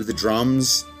do the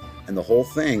drums and the whole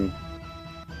thing,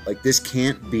 like, this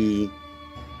can't be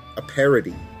a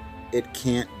parody. It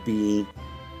can't be,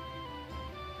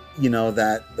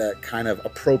 that kind of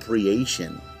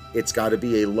appropriation. It's got to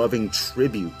be a loving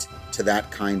tribute to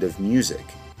that kind of music.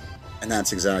 And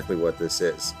that's exactly what this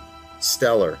is.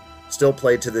 Stellar. Still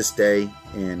played to this day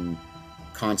in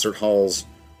concert halls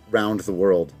round the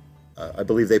world. I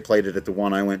believe they played it at the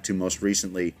one I went to most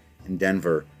recently in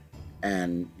Denver.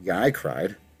 And yeah, I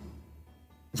cried.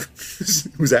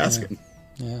 Who's asking?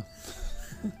 Yeah.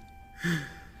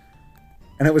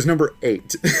 And it was number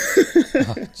 8. Oh,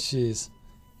 jeez.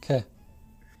 Okay.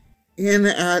 In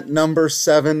at number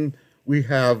 7, we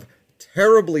have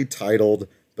terribly titled,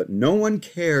 but no one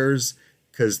cares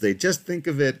because they just think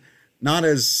of it not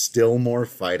as Still More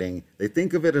Fighting. They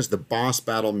think of it as the boss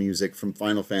battle music from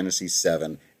Final Fantasy VII,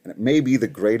 and it may be the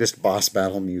greatest boss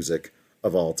battle music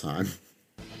of all time.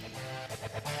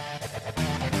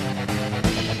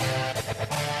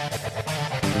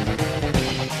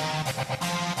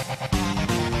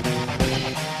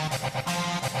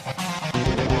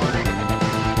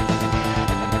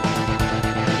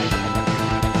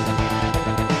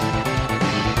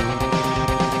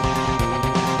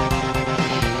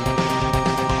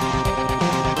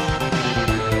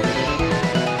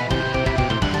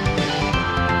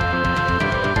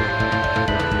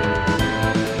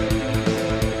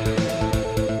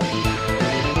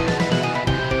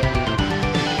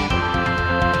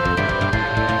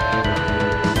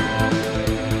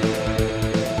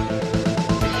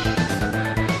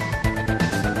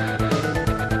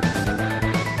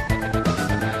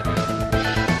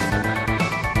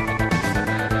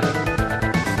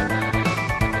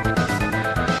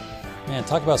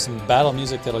 Talk about some battle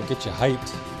music that'll get you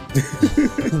hyped.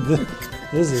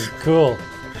 This is cool.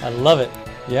 I love it.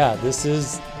 Yeah, this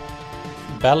is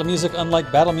battle music unlike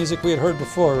battle music we had heard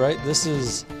before, right? This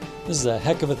is a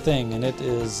heck of a thing, and it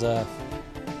is and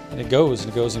it goes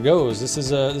and goes and goes. This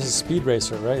is Speed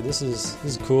Racer, right? This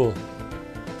is cool.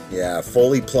 Yeah,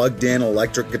 fully plugged in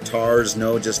electric guitars,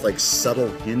 no just like subtle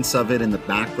hints of it in the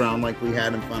background like we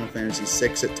had in Final Fantasy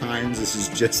VI at times. This is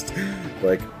just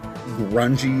like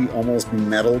grungy, almost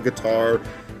metal guitar.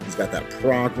 He's got that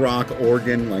prog rock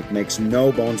organ, like makes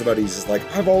no bones about it. He's just like,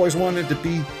 I've always wanted to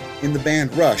be in the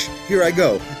band Rush. Here I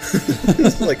go.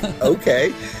 It's like,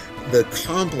 okay. The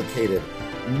complicated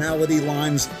melody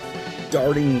lines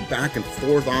darting back and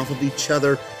forth off of each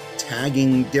other,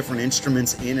 tagging different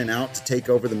instruments in and out to take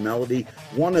over the melody.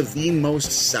 One of the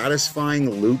most satisfying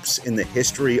loops in the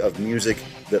history of music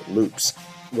that loops.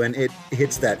 When it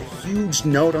hits that huge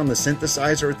note on the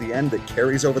synthesizer at the end that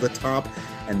carries over the top,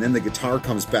 and then the guitar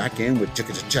comes back in with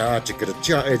chicka-cha-cha,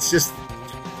 chicka-cha-cha. It's just,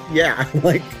 yeah,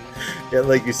 like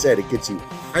you said, it gets you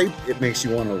hyped. It makes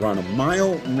you want to run a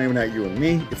mile. Maybe not you and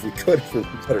me. If we could, if we were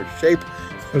in better shape,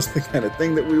 that's the kind of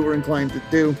thing that we were inclined to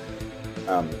do.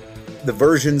 The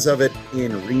versions of it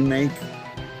in Remake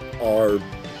are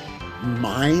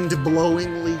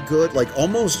mind-blowingly good, like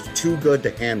almost too good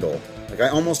to handle. Like, I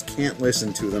almost can't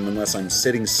listen to them unless I'm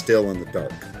sitting still in the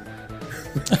dark.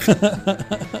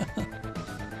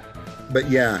 But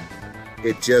yeah,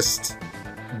 it just,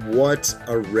 what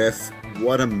a riff,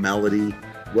 what a melody,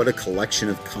 what a collection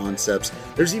of concepts.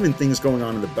 There's even things going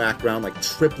on in the background, like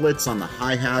triplets on the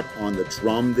hi-hat, on the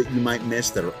drum that you might miss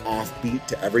that are offbeat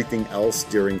to everything else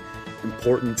during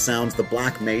important sounds. The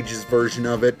Black Mage's version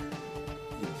of it,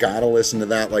 you gotta listen to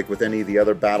that like with any of the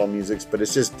other battle musics, but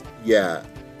it's just, yeah.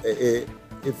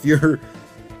 If you're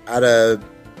at a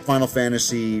Final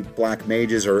Fantasy Black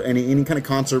Mages or any kind of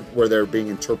concert where they're being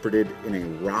interpreted in a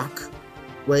rock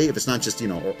way, if it's not just,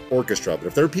 orchestra, but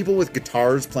if there are people with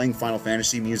guitars playing Final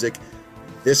Fantasy music,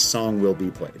 this song will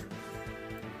be played.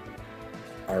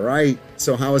 All right,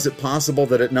 so how is it possible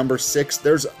that at number 6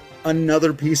 there's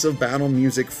another piece of battle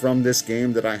music from this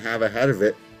game that I have ahead of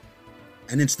it,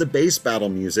 and it's the bass battle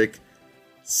music,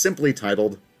 simply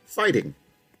titled Fighting.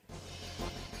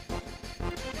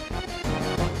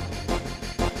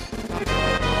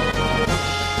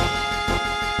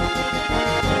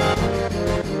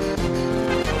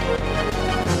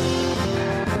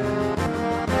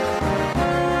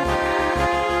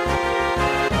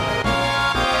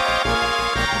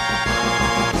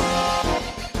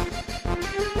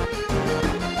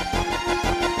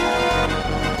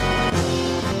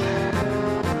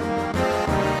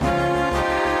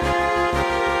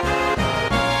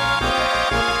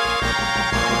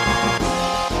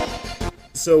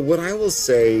 So what I will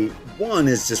say, one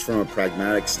is just from a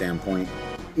pragmatic standpoint,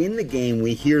 in the game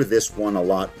we hear this one a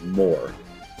lot more,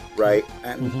 right?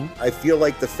 And I feel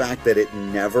like the fact that it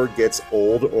never gets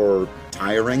old or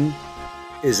tiring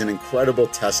is an incredible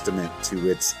testament to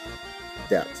its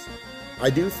depth. I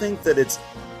do think that it's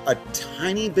a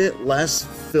tiny bit less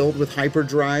filled with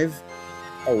hyperdrive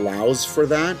allows for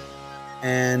that,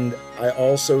 and I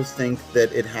also think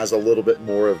that it has a little bit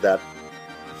more of that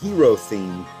hero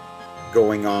theme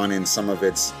going on in some of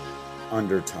its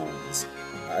undertones.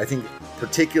 I think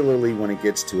particularly when it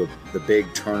gets to the big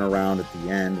turnaround at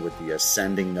the end with the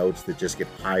ascending notes that just get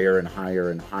higher and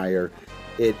higher and higher,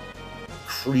 it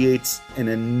creates an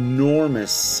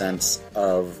enormous sense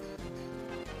of,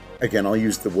 again, I'll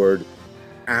use the word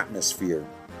atmosphere.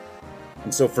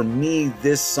 And so for me,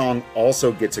 this song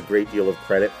also gets a great deal of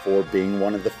credit for being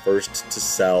one of the first to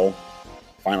sell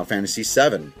Final Fantasy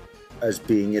VII as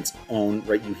being its own,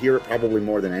 right? You hear it probably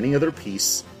more than any other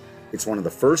piece. It's one of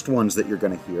the first ones that you're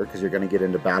going to hear because you're going to get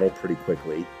into battle pretty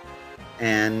quickly.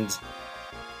 And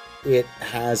it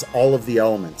has all of the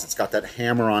elements. It's got that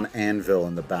hammer-on anvil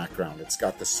in the background. It's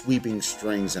got the sweeping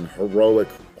strings and heroic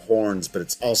horns, but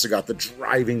it's also got the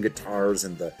driving guitars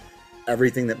and the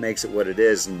everything that makes it what it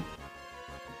is. And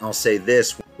I'll say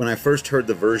this, when I first heard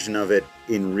the version of it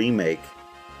in Remake,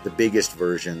 the biggest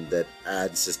version that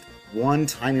adds just one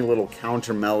tiny little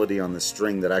counter melody on the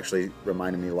string that actually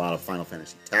reminded me a lot of Final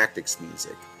Fantasy Tactics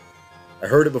music. I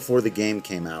heard it before the game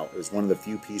came out. It was one of the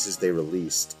few pieces they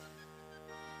released.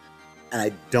 And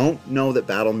I don't know that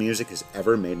battle music has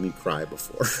ever made me cry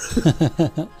before.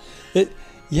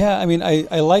 Yeah, I mean,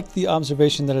 I like the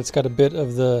observation that it's got a bit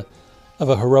of a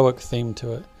heroic theme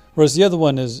to it. Whereas the other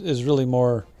one is really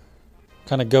more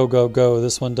kind of go, go, go.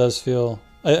 This one does feel,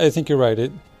 I think you're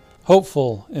right,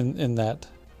 hopeful in that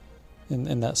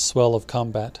swell of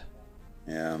combat.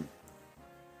 Yeah.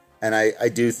 And I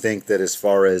do think that as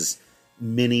far as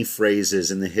many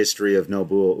phrases in the history of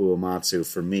Nobuo Uematsu,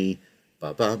 for me,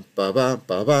 ba ba ba ba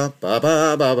ba ba ba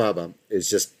ba ba ba ba is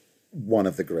just one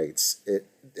of the greats.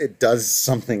 It does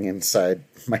something inside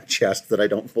my chest that I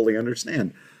don't fully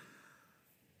understand.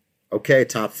 Okay,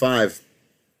 top 5.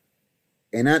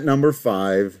 And at number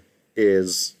 5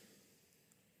 is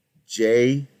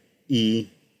JENOVA.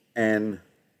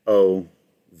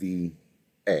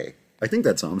 I think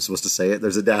that's how I'm supposed to say it.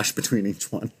 There's a dash between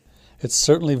each one. It's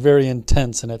certainly very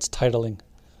intense in its titling.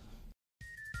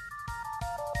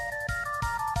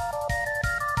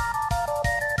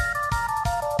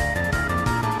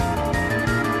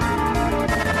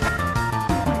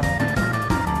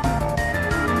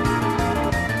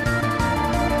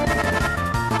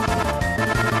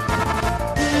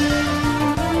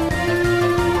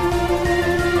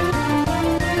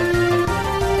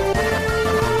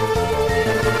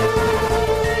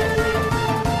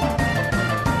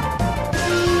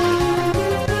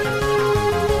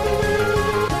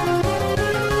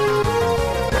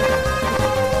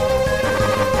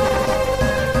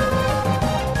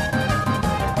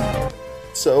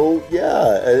 So,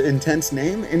 yeah, intense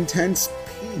name, intense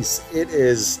piece. It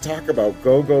is, talk about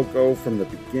go, go, go from the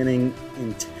beginning,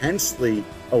 intensely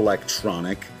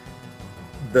electronic.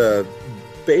 The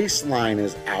bass line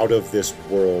is out of this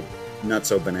world,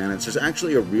 nutso bananas. There's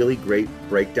actually a really great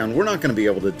breakdown. We're not going to be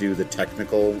able to do the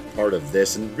technical part of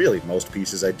this, and really most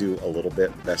pieces I do a little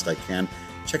bit, best I can.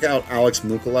 Check out Alex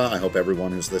Mukula. I hope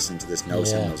everyone who's listening to this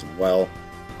knows him, knows him well.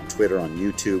 On Twitter, on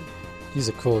YouTube. He's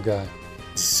a cool guy.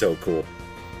 So cool.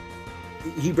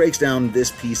 He breaks down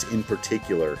this piece in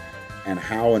particular and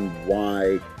how and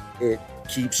why it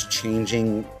keeps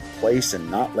changing place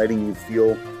and not letting you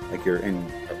feel like you're in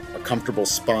a comfortable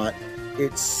spot.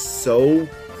 It's so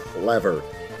clever.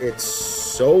 It's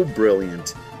so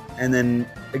brilliant. And then,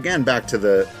 again, back to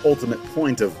the ultimate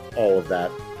point of all of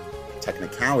that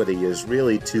technicality is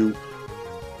really to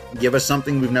give us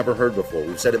something we've never heard before.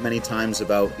 We've said it many times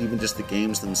about even just the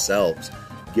games themselves.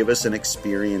 Give us an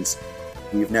experience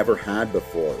we've never had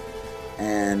before.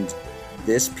 And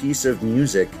this piece of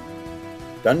music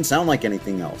doesn't sound like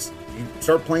anything else. You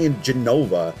start playing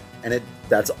Jenova, and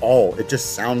that's all. It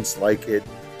just sounds like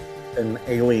an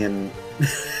alien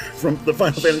from the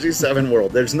Final Fantasy VII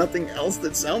world. There's nothing else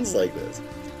that sounds like this.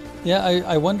 Yeah,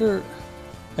 I wonder,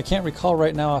 I can't recall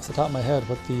right now off the top of my head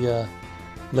what the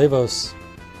Levos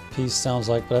piece sounds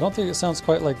like, but I don't think it sounds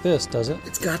quite like this, does it?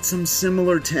 It's got some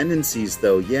similar tendencies,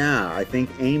 though. Yeah, I think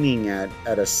aiming at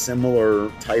a similar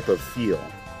type of feel.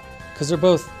 Because they're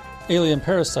both alien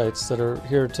parasites that are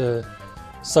here to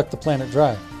suck the planet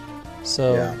dry.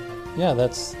 So, yeah,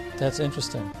 that's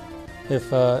interesting. If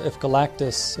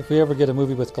Galactus, if we ever get a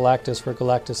movie with Galactus where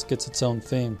Galactus gets its own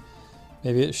theme,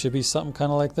 maybe it should be something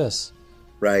kind of like this.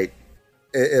 Right.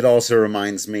 It also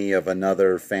reminds me of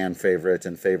another fan favorite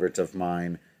and favorite of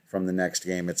mine from the next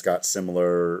game. It's got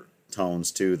similar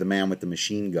tones to The Man with the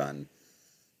Machine Gun.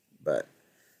 But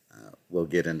we'll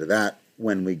get into that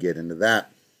when we get into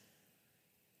that.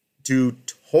 To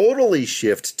totally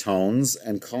shift tones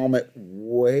and calm it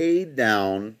way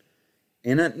down,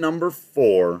 in at number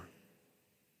 4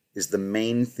 is the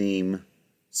main theme,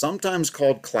 sometimes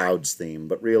called Cloud's theme,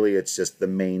 but really it's just the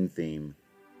main theme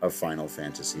of Final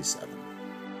Fantasy VII.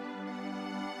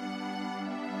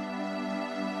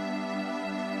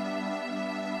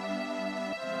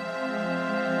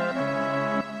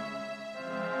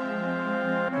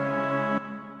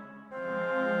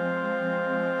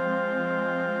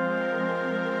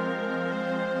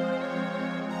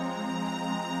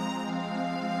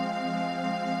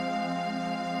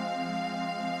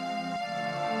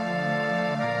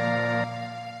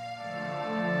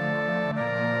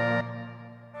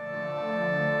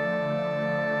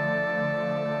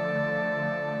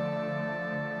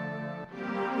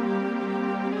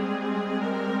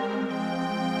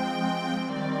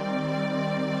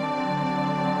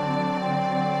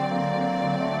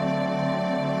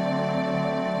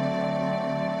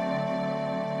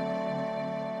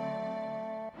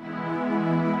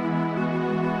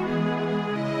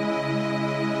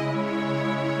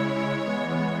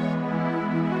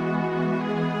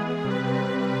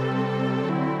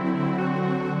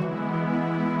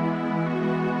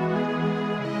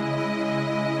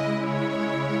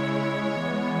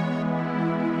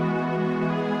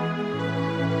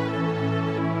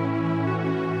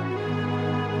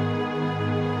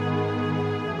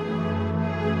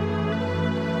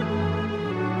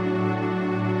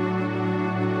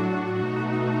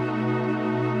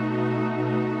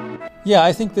 Yeah,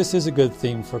 I think this is a good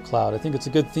theme for Cloud. I think it's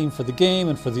a good theme for the game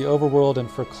and for the overworld and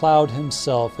for Cloud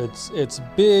himself. It's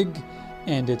big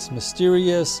and it's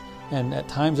mysterious, and at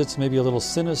times it's maybe a little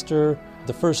sinister.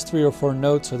 The first 3 or 4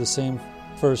 notes are the same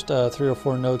first 3 or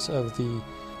 4 notes of the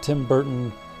Tim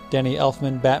Burton, Danny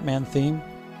Elfman Batman theme.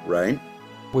 Right.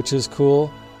 Which is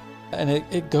cool. And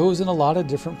it goes in a lot of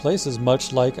different places,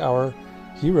 much like our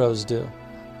heroes do.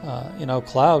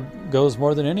 Cloud goes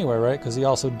more than anywhere, right? Because he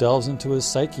also delves into his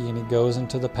psyche and he goes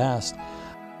into the past.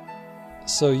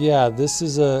 So yeah,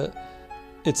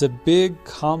 it's a big,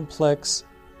 complex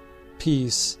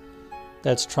piece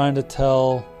that's trying to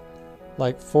tell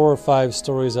like 4 or 5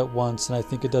 stories at once, and I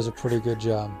think it does a pretty good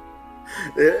job.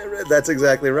 That's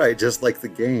exactly right, just like the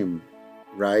game,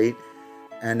 right?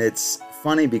 And it's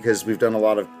funny because we've done a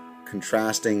lot of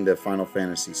contrasting to Final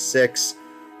Fantasy VI,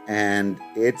 and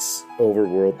its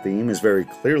overworld theme is very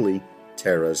clearly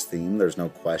Terra's theme. There's no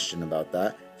question about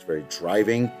that. It's very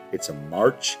driving. It's a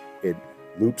march. It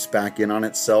loops back in on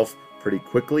itself pretty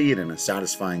quickly and in a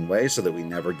satisfying way so that we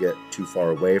never get too far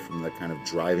away from the kind of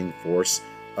driving force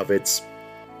of its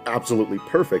absolutely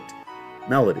perfect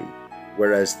melody.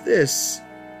 Whereas this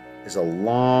is a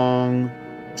long,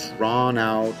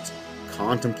 drawn-out,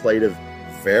 contemplative,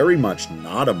 very much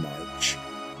not a march.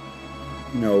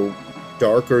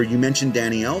 Darker. You mentioned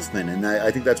Danny Elfman, and I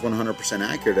think that's 100%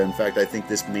 accurate. In fact, I think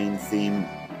this main theme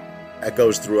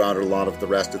echoes throughout a lot of the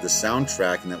rest of the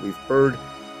soundtrack, and that we've heard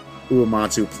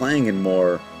Uematsu playing in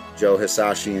more Joe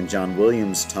Hisaishi and John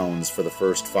Williams tones for the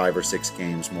first 5 or 6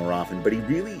 games more often, but he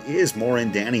really is more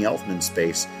in Danny Elfman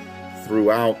space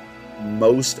throughout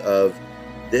most of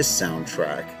this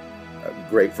soundtrack.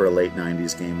 Great for a late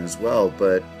 90s game as well,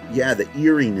 but yeah, the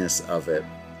eeriness of it,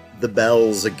 the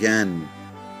bells again,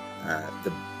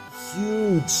 the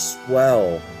huge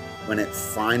swell when it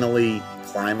finally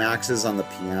climaxes on the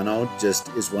piano just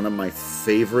is one of my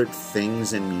favorite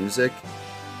things in music.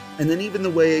 And then even the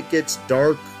way it gets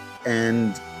dark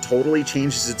and totally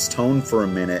changes its tone for a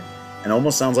minute and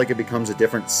almost sounds like it becomes a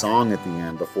different song at the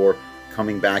end before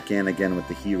coming back in again with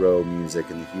the hero music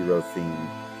and the hero theme,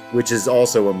 which is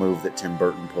also a move that Tim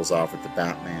Burton pulls off with the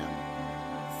Batman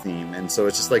theme. And so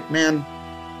it's just like, man,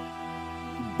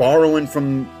 borrowing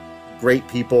from great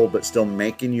people but still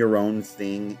making your own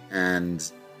thing.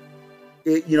 And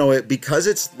it because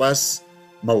it's less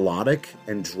melodic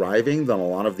and driving than a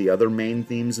lot of the other main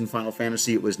themes in Final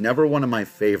Fantasy, it was never one of my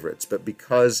favorites. But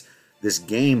because this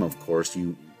game, of course,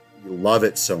 you love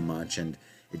it so much and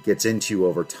it gets into you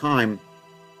over time,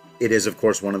 it is, of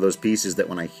course, one of those pieces that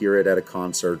when I hear it at a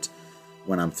concert,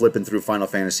 when I'm flipping through Final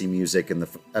Fantasy music and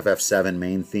the FF7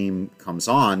 main theme comes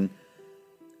on,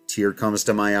 tear comes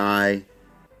to my eye.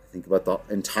 I think about the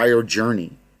entire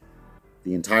journey,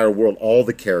 the entire world, all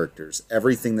the characters,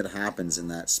 everything that happens in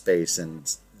that space, and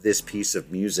this piece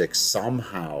of music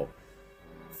somehow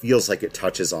feels like it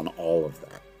touches on all of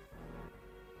that.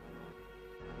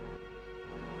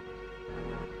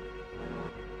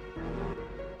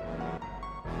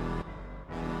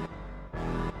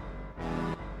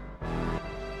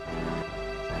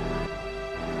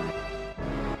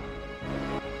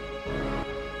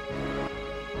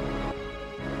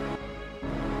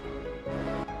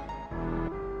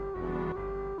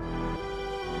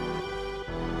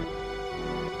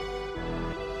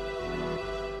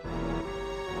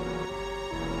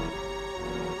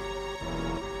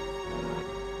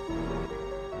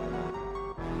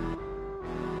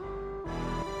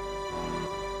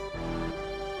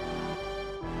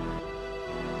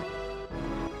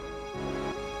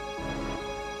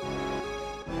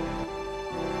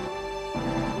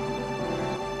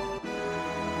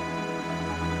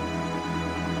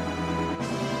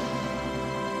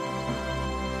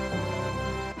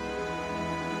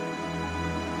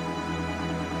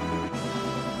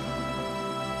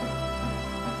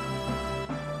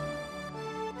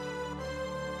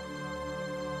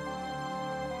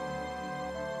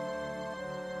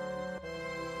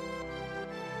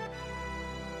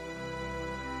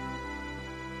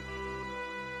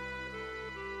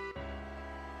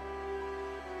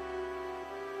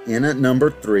 In at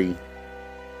number 3,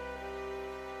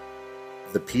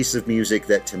 the piece of music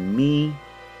that to me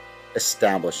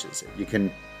establishes it.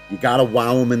 You gotta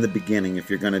wow them in the beginning if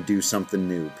you're gonna do something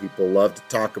new. People love to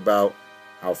talk about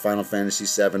how Final Fantasy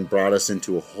VII brought us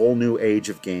into a whole new age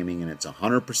of gaming, and it's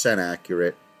 100%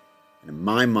 accurate. And in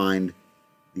my mind,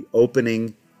 the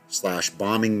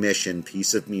opening/bombing mission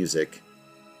piece of music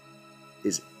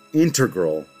is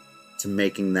integral to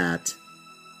making that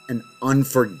an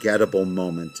unforgettable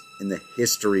moment in the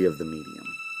history of the medium.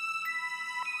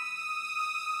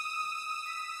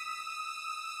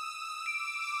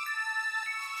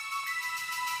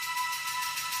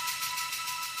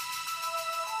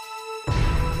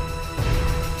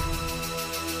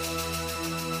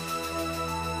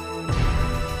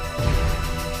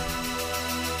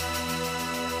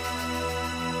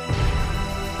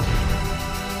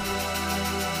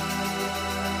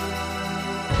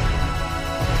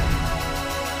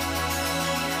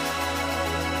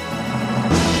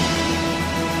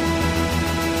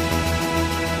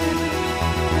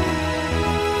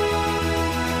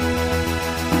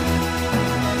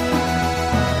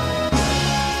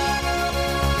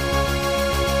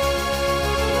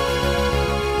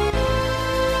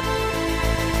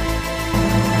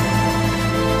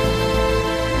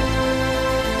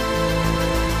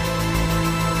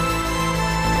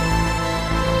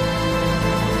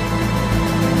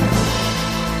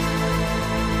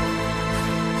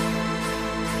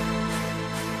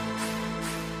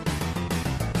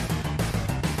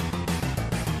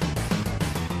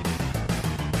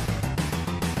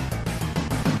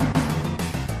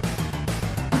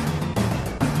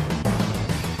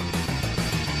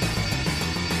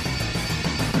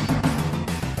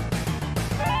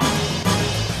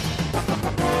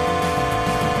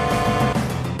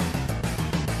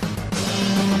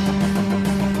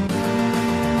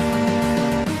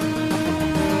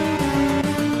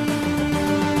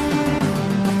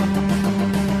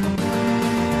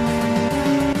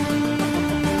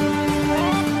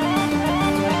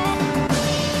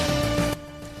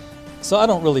 So I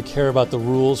don't really care about the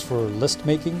rules for list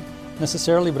making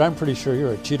necessarily, but I'm pretty sure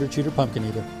you're a cheater pumpkin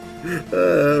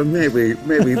eater. Maybe.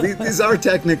 These are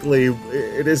technically,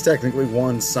 it is technically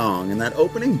one song, and that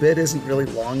opening bit isn't really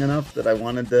long enough that I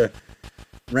wanted to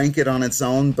rank it on its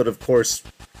own, but of course,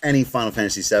 any Final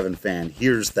Fantasy VII fan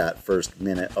hears that first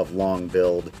minute of long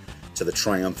build to the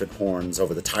triumphant horns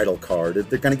over the title card.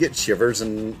 They're going to get shivers,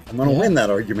 and I'm going to win that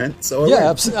argument. So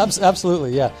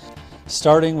absolutely, yeah.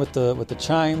 Starting with the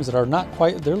chimes that are not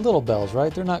quite, they're little bells,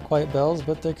 right? They're not quite bells,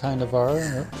 but they kind of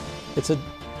are.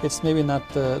 It's maybe not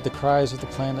the cries of the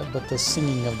planet, but the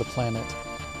singing of the planet.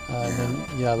 And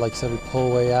then, like I said, we pull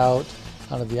way out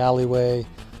of the alleyway,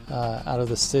 out of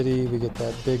the city. We get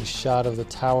that big shot of the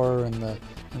tower and the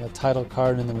title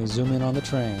card, and then we zoom in on the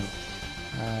train.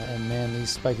 And man,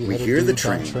 these spiky headed dudes. We hear the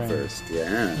train first,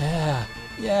 yeah.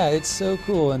 It's so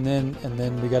cool. And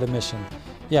then we got a mission.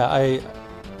 Yeah,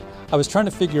 I was trying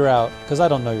to figure out, because I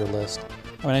don't know your list.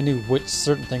 I mean, I knew which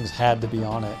certain things had to be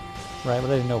on it, right? But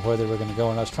I didn't know where they were going to go.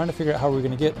 And I was trying to figure out how we were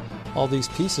going to get all these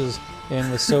pieces in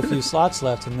with so few slots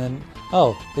left. And then,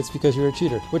 it's because you're a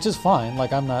cheater, which is fine.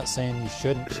 Like, I'm not saying you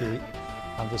shouldn't cheat.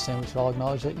 I'm just saying we should all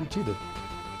acknowledge that you cheated.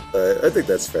 I think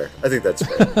that's fair.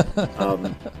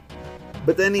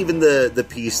 But then even the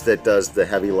piece that does the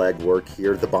heavy leg work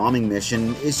here, the bombing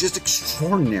mission, is just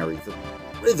extraordinary. The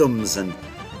rhythms and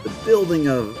the building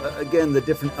of, again, the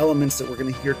different elements that we're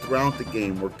going to hear throughout the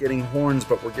game. We're getting horns,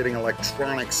 but we're getting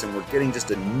electronics, and we're getting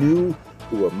just a new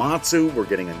Uematsu. We're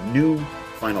getting a new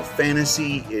Final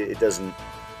Fantasy. It doesn't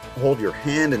hold your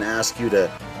hand and ask you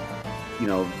to,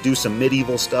 do some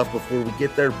medieval stuff before we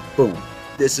get there. Boom.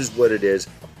 This is what it is,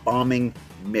 a bombing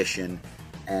mission,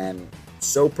 and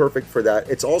so perfect for that.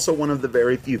 It's also one of the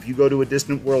very few, if you go to a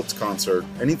Distant Worlds concert,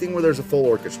 anything where there's a full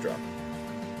orchestra,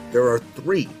 there are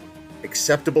 3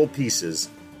 acceptable pieces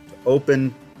to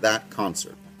open that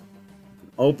concert. You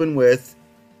can open with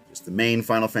just the main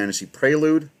Final Fantasy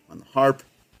prelude on the harp,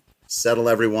 settle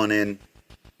everyone in,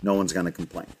 no one's going to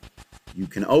complain. You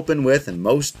can open with, and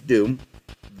most do,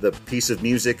 the piece of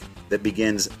music that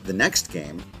begins the next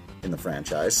game in the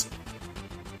franchise,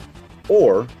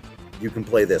 or you can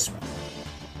play this one.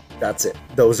 That's it.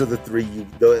 Those are the 3,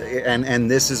 and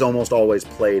this is almost always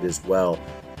played as well.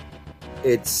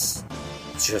 It's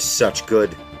just such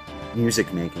good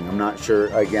music making. I'm not sure,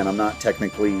 again, I'm not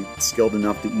technically skilled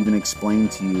enough to even explain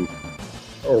to you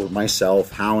or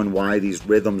myself how and why these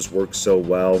rhythms work so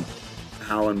well,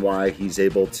 how and why he's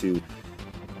able to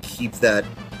keep that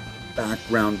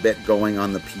background bit going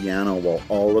on the piano while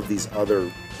all of these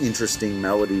other interesting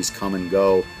melodies come and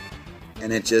go.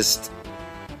 And it just,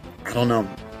 I don't know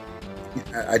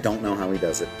how he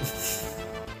does it.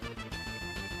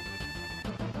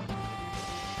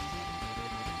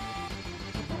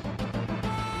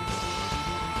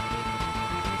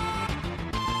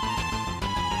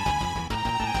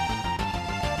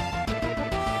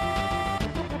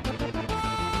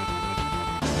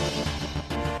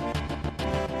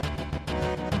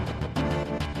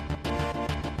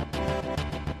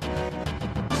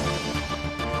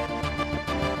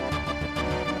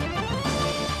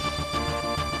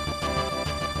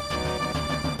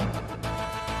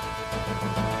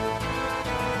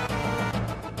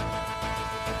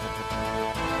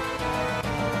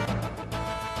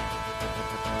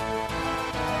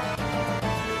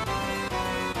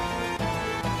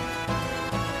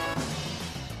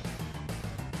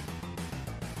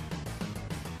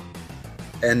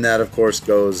 And that, of course,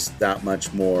 goes that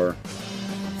much more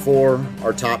for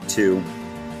our top 2.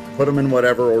 Put them in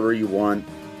whatever order you want.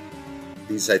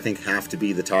 These, I think, have to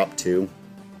be the top 2.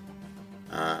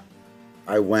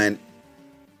 I went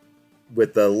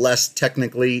with the less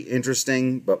technically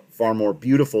interesting, but far more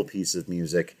beautiful piece of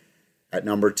music at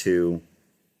number 2,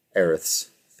 Aerith's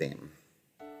theme.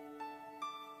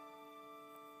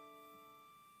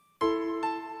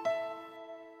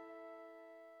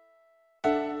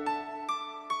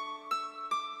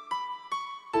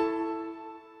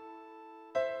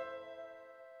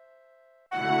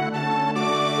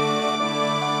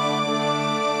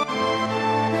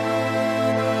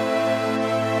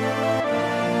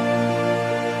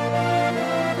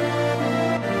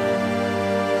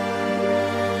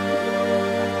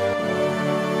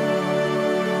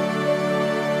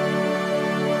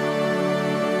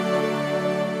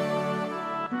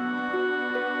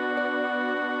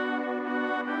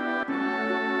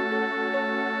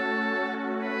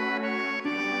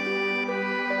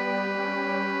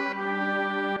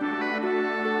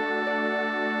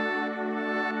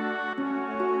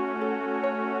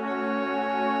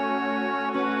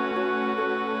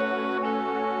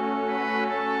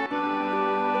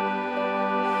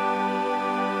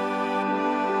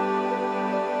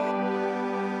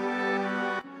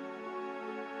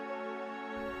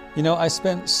 You know, I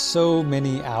spent so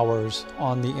many hours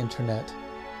on the internet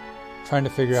trying to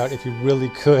figure out if you really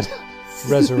could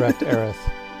resurrect Aerith.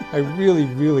 I really,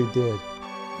 really did.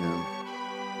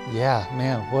 Yeah,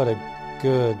 man, what a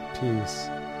good piece.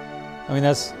 I mean,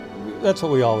 that's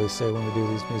what we always say when we do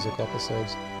these music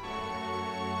episodes.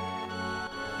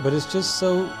 But it's just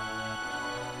so,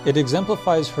 it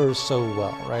exemplifies her so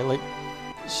well, right? Like,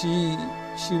 she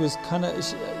was kind of,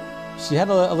 she had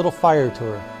a little fire to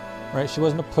her, right? She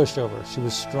wasn't a pushover. She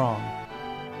was strong.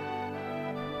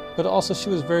 But also she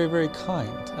was very, very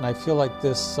kind. And I feel like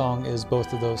this song is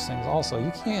both of those things also.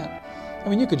 You can't, I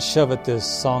mean, you could shove at this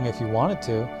song if you wanted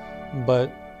to,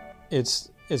 but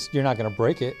you're not going to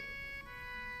break it.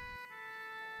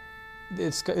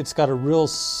 It's got a real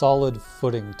solid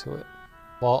footing to it,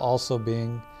 while also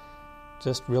being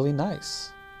just really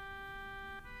nice.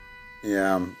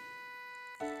 Yeah.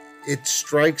 It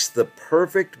strikes the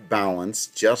perfect balance,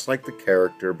 just like the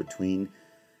character, between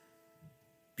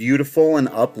beautiful and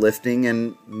uplifting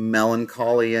and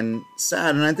melancholy and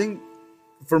sad. And I think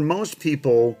for most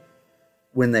people,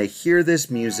 when they hear this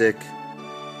music,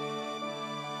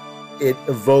 it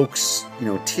evokes,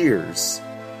 tears,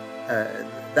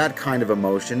 that kind of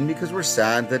emotion, because we're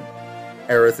sad that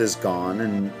Aerith is gone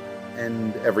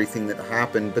and everything that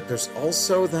happened. But there's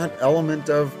also that element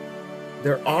of,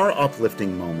 there are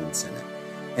uplifting moments in it.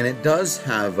 And it does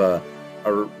have a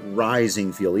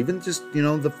rising feel. Even just,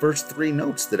 the first three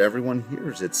notes that everyone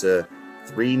hears. It's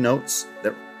 3 notes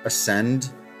that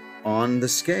ascend on the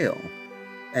scale.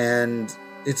 And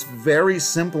it's very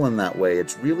simple in that way.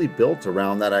 It's really built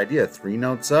around that idea. 3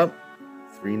 notes up,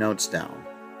 3 notes down.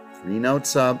 3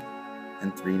 notes up,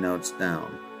 and 3 notes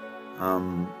down.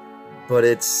 But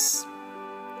it's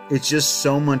just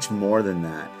so much more than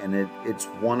that. And it's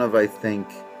one of, I think,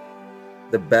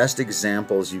 the best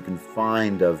examples you can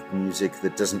find of music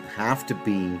that doesn't have to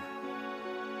be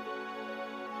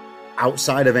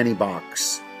outside of any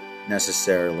box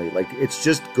necessarily. Like, it's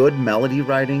just good melody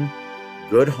writing,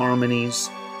 good harmonies.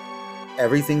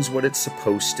 Everything's what it's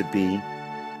supposed to be.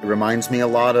 It reminds me a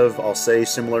lot of, I'll say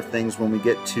similar things when we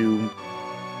get to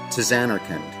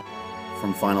Zanarkand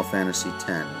from Final Fantasy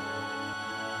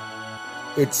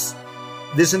X.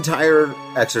 This entire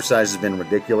exercise has been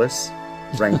ridiculous.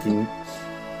 Ranking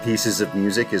pieces of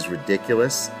music is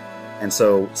ridiculous. And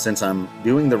so, since I'm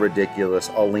doing the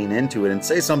ridiculous, I'll lean into it and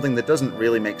say something that doesn't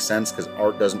really make sense, because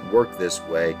art doesn't work this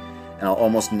way. And I'll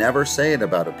almost never say it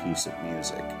about a piece of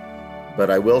music.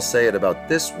 But I will say it about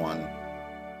this one.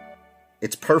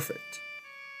 It's perfect.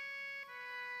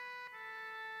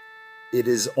 It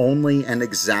is only and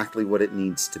exactly what it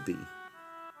needs to be.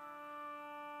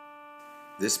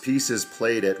 This piece is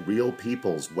played at real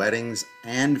people's weddings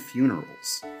and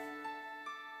funerals.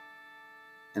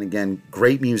 And again,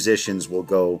 great musicians will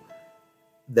go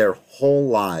their whole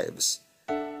lives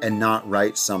and not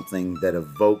write something that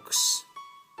evokes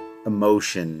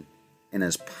emotion in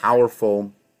as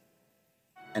powerful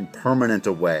and permanent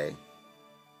a way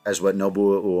as what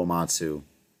Nobuo Uematsu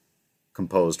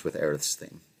composed with Aerith's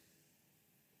theme.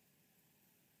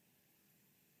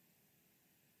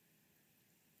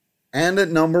 And at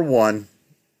number 1,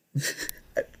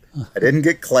 I didn't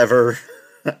get clever.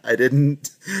 I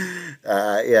didn't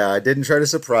try to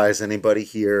surprise anybody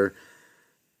here.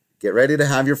 Get ready to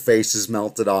have your faces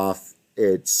melted off.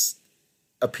 It's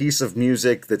a piece of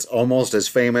music that's almost as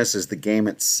famous as the game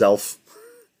itself.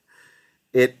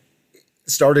 It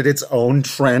started its own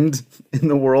trend in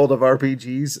the world of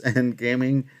RPGs and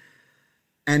gaming.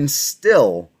 And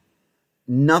still,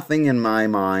 nothing in my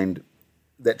mind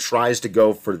that tries to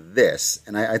go for this.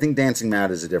 And I think Dancing Mad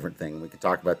is a different thing. We could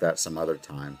talk about that some other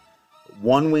time.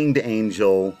 One Winged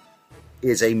Angel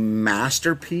is a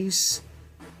masterpiece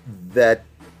that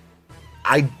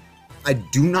I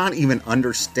do not even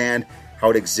understand how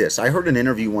it exists. I heard an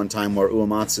interview one time where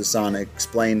Uematsu-san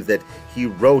explained that he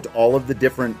wrote all of the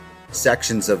different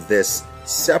sections of this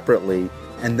separately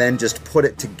and then just put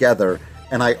it together,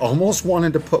 and I almost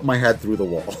wanted to put my head through the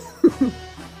wall.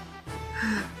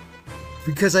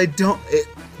 Because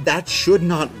that should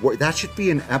not work. That should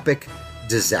be an epic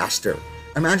disaster.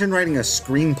 Imagine writing a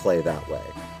screenplay that way,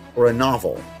 or a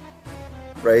novel,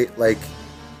 right? Like,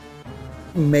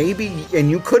 maybe, and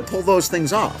you could pull those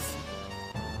things off.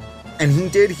 And he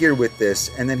did here with this,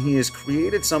 and then he has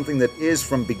created something that is,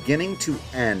 from beginning to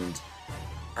end,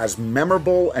 as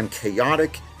memorable and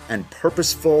chaotic and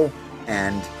purposeful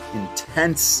and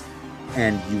intense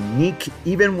and unique,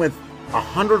 even with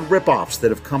 100 ripoffs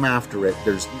that have come after it.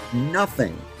 There's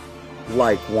nothing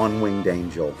like One Winged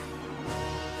Angel.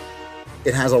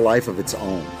 It has a life of its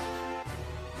own.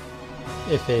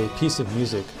 If a piece of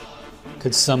music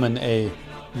could summon a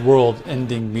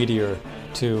world-ending meteor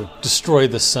to destroy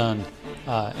the sun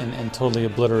and totally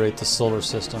obliterate the solar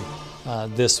system,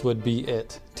 this would be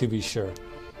it, to be sure.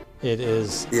 It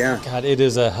is, God, it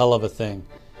is a hell of a thing.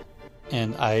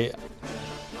 And I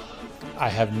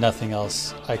have nothing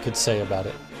else I could say about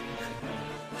it.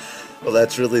 Well,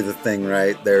 that's really the thing,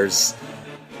 right?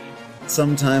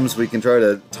 Sometimes we can try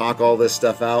to talk all this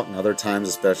stuff out, and other times,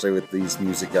 especially with these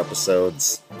music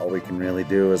episodes, all we can really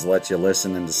do is let you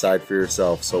listen and decide for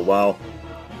yourself. So while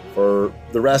for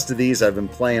the rest of these I've been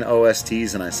playing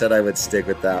OSTs and I said I would stick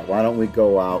with that, why don't we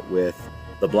go out with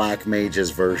the Black Mages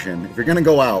version? If you're going to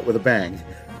go out with a bang,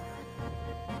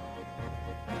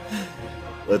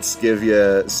 let's give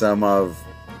you some of,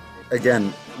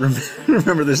 again,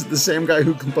 remember this is the same guy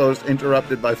who composed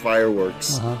Interrupted by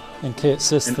Fireworks. And Kate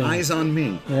Sis and theme. Eyes on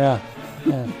Me. Yeah.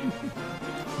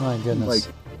 My goodness.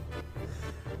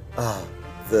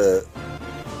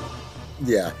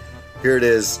 Here it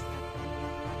is.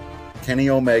 Kenny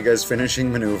Omega's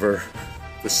finishing maneuver,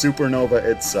 the supernova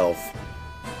itself,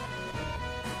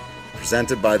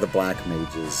 presented by the Black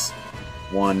Mages,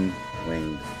 One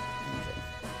Winged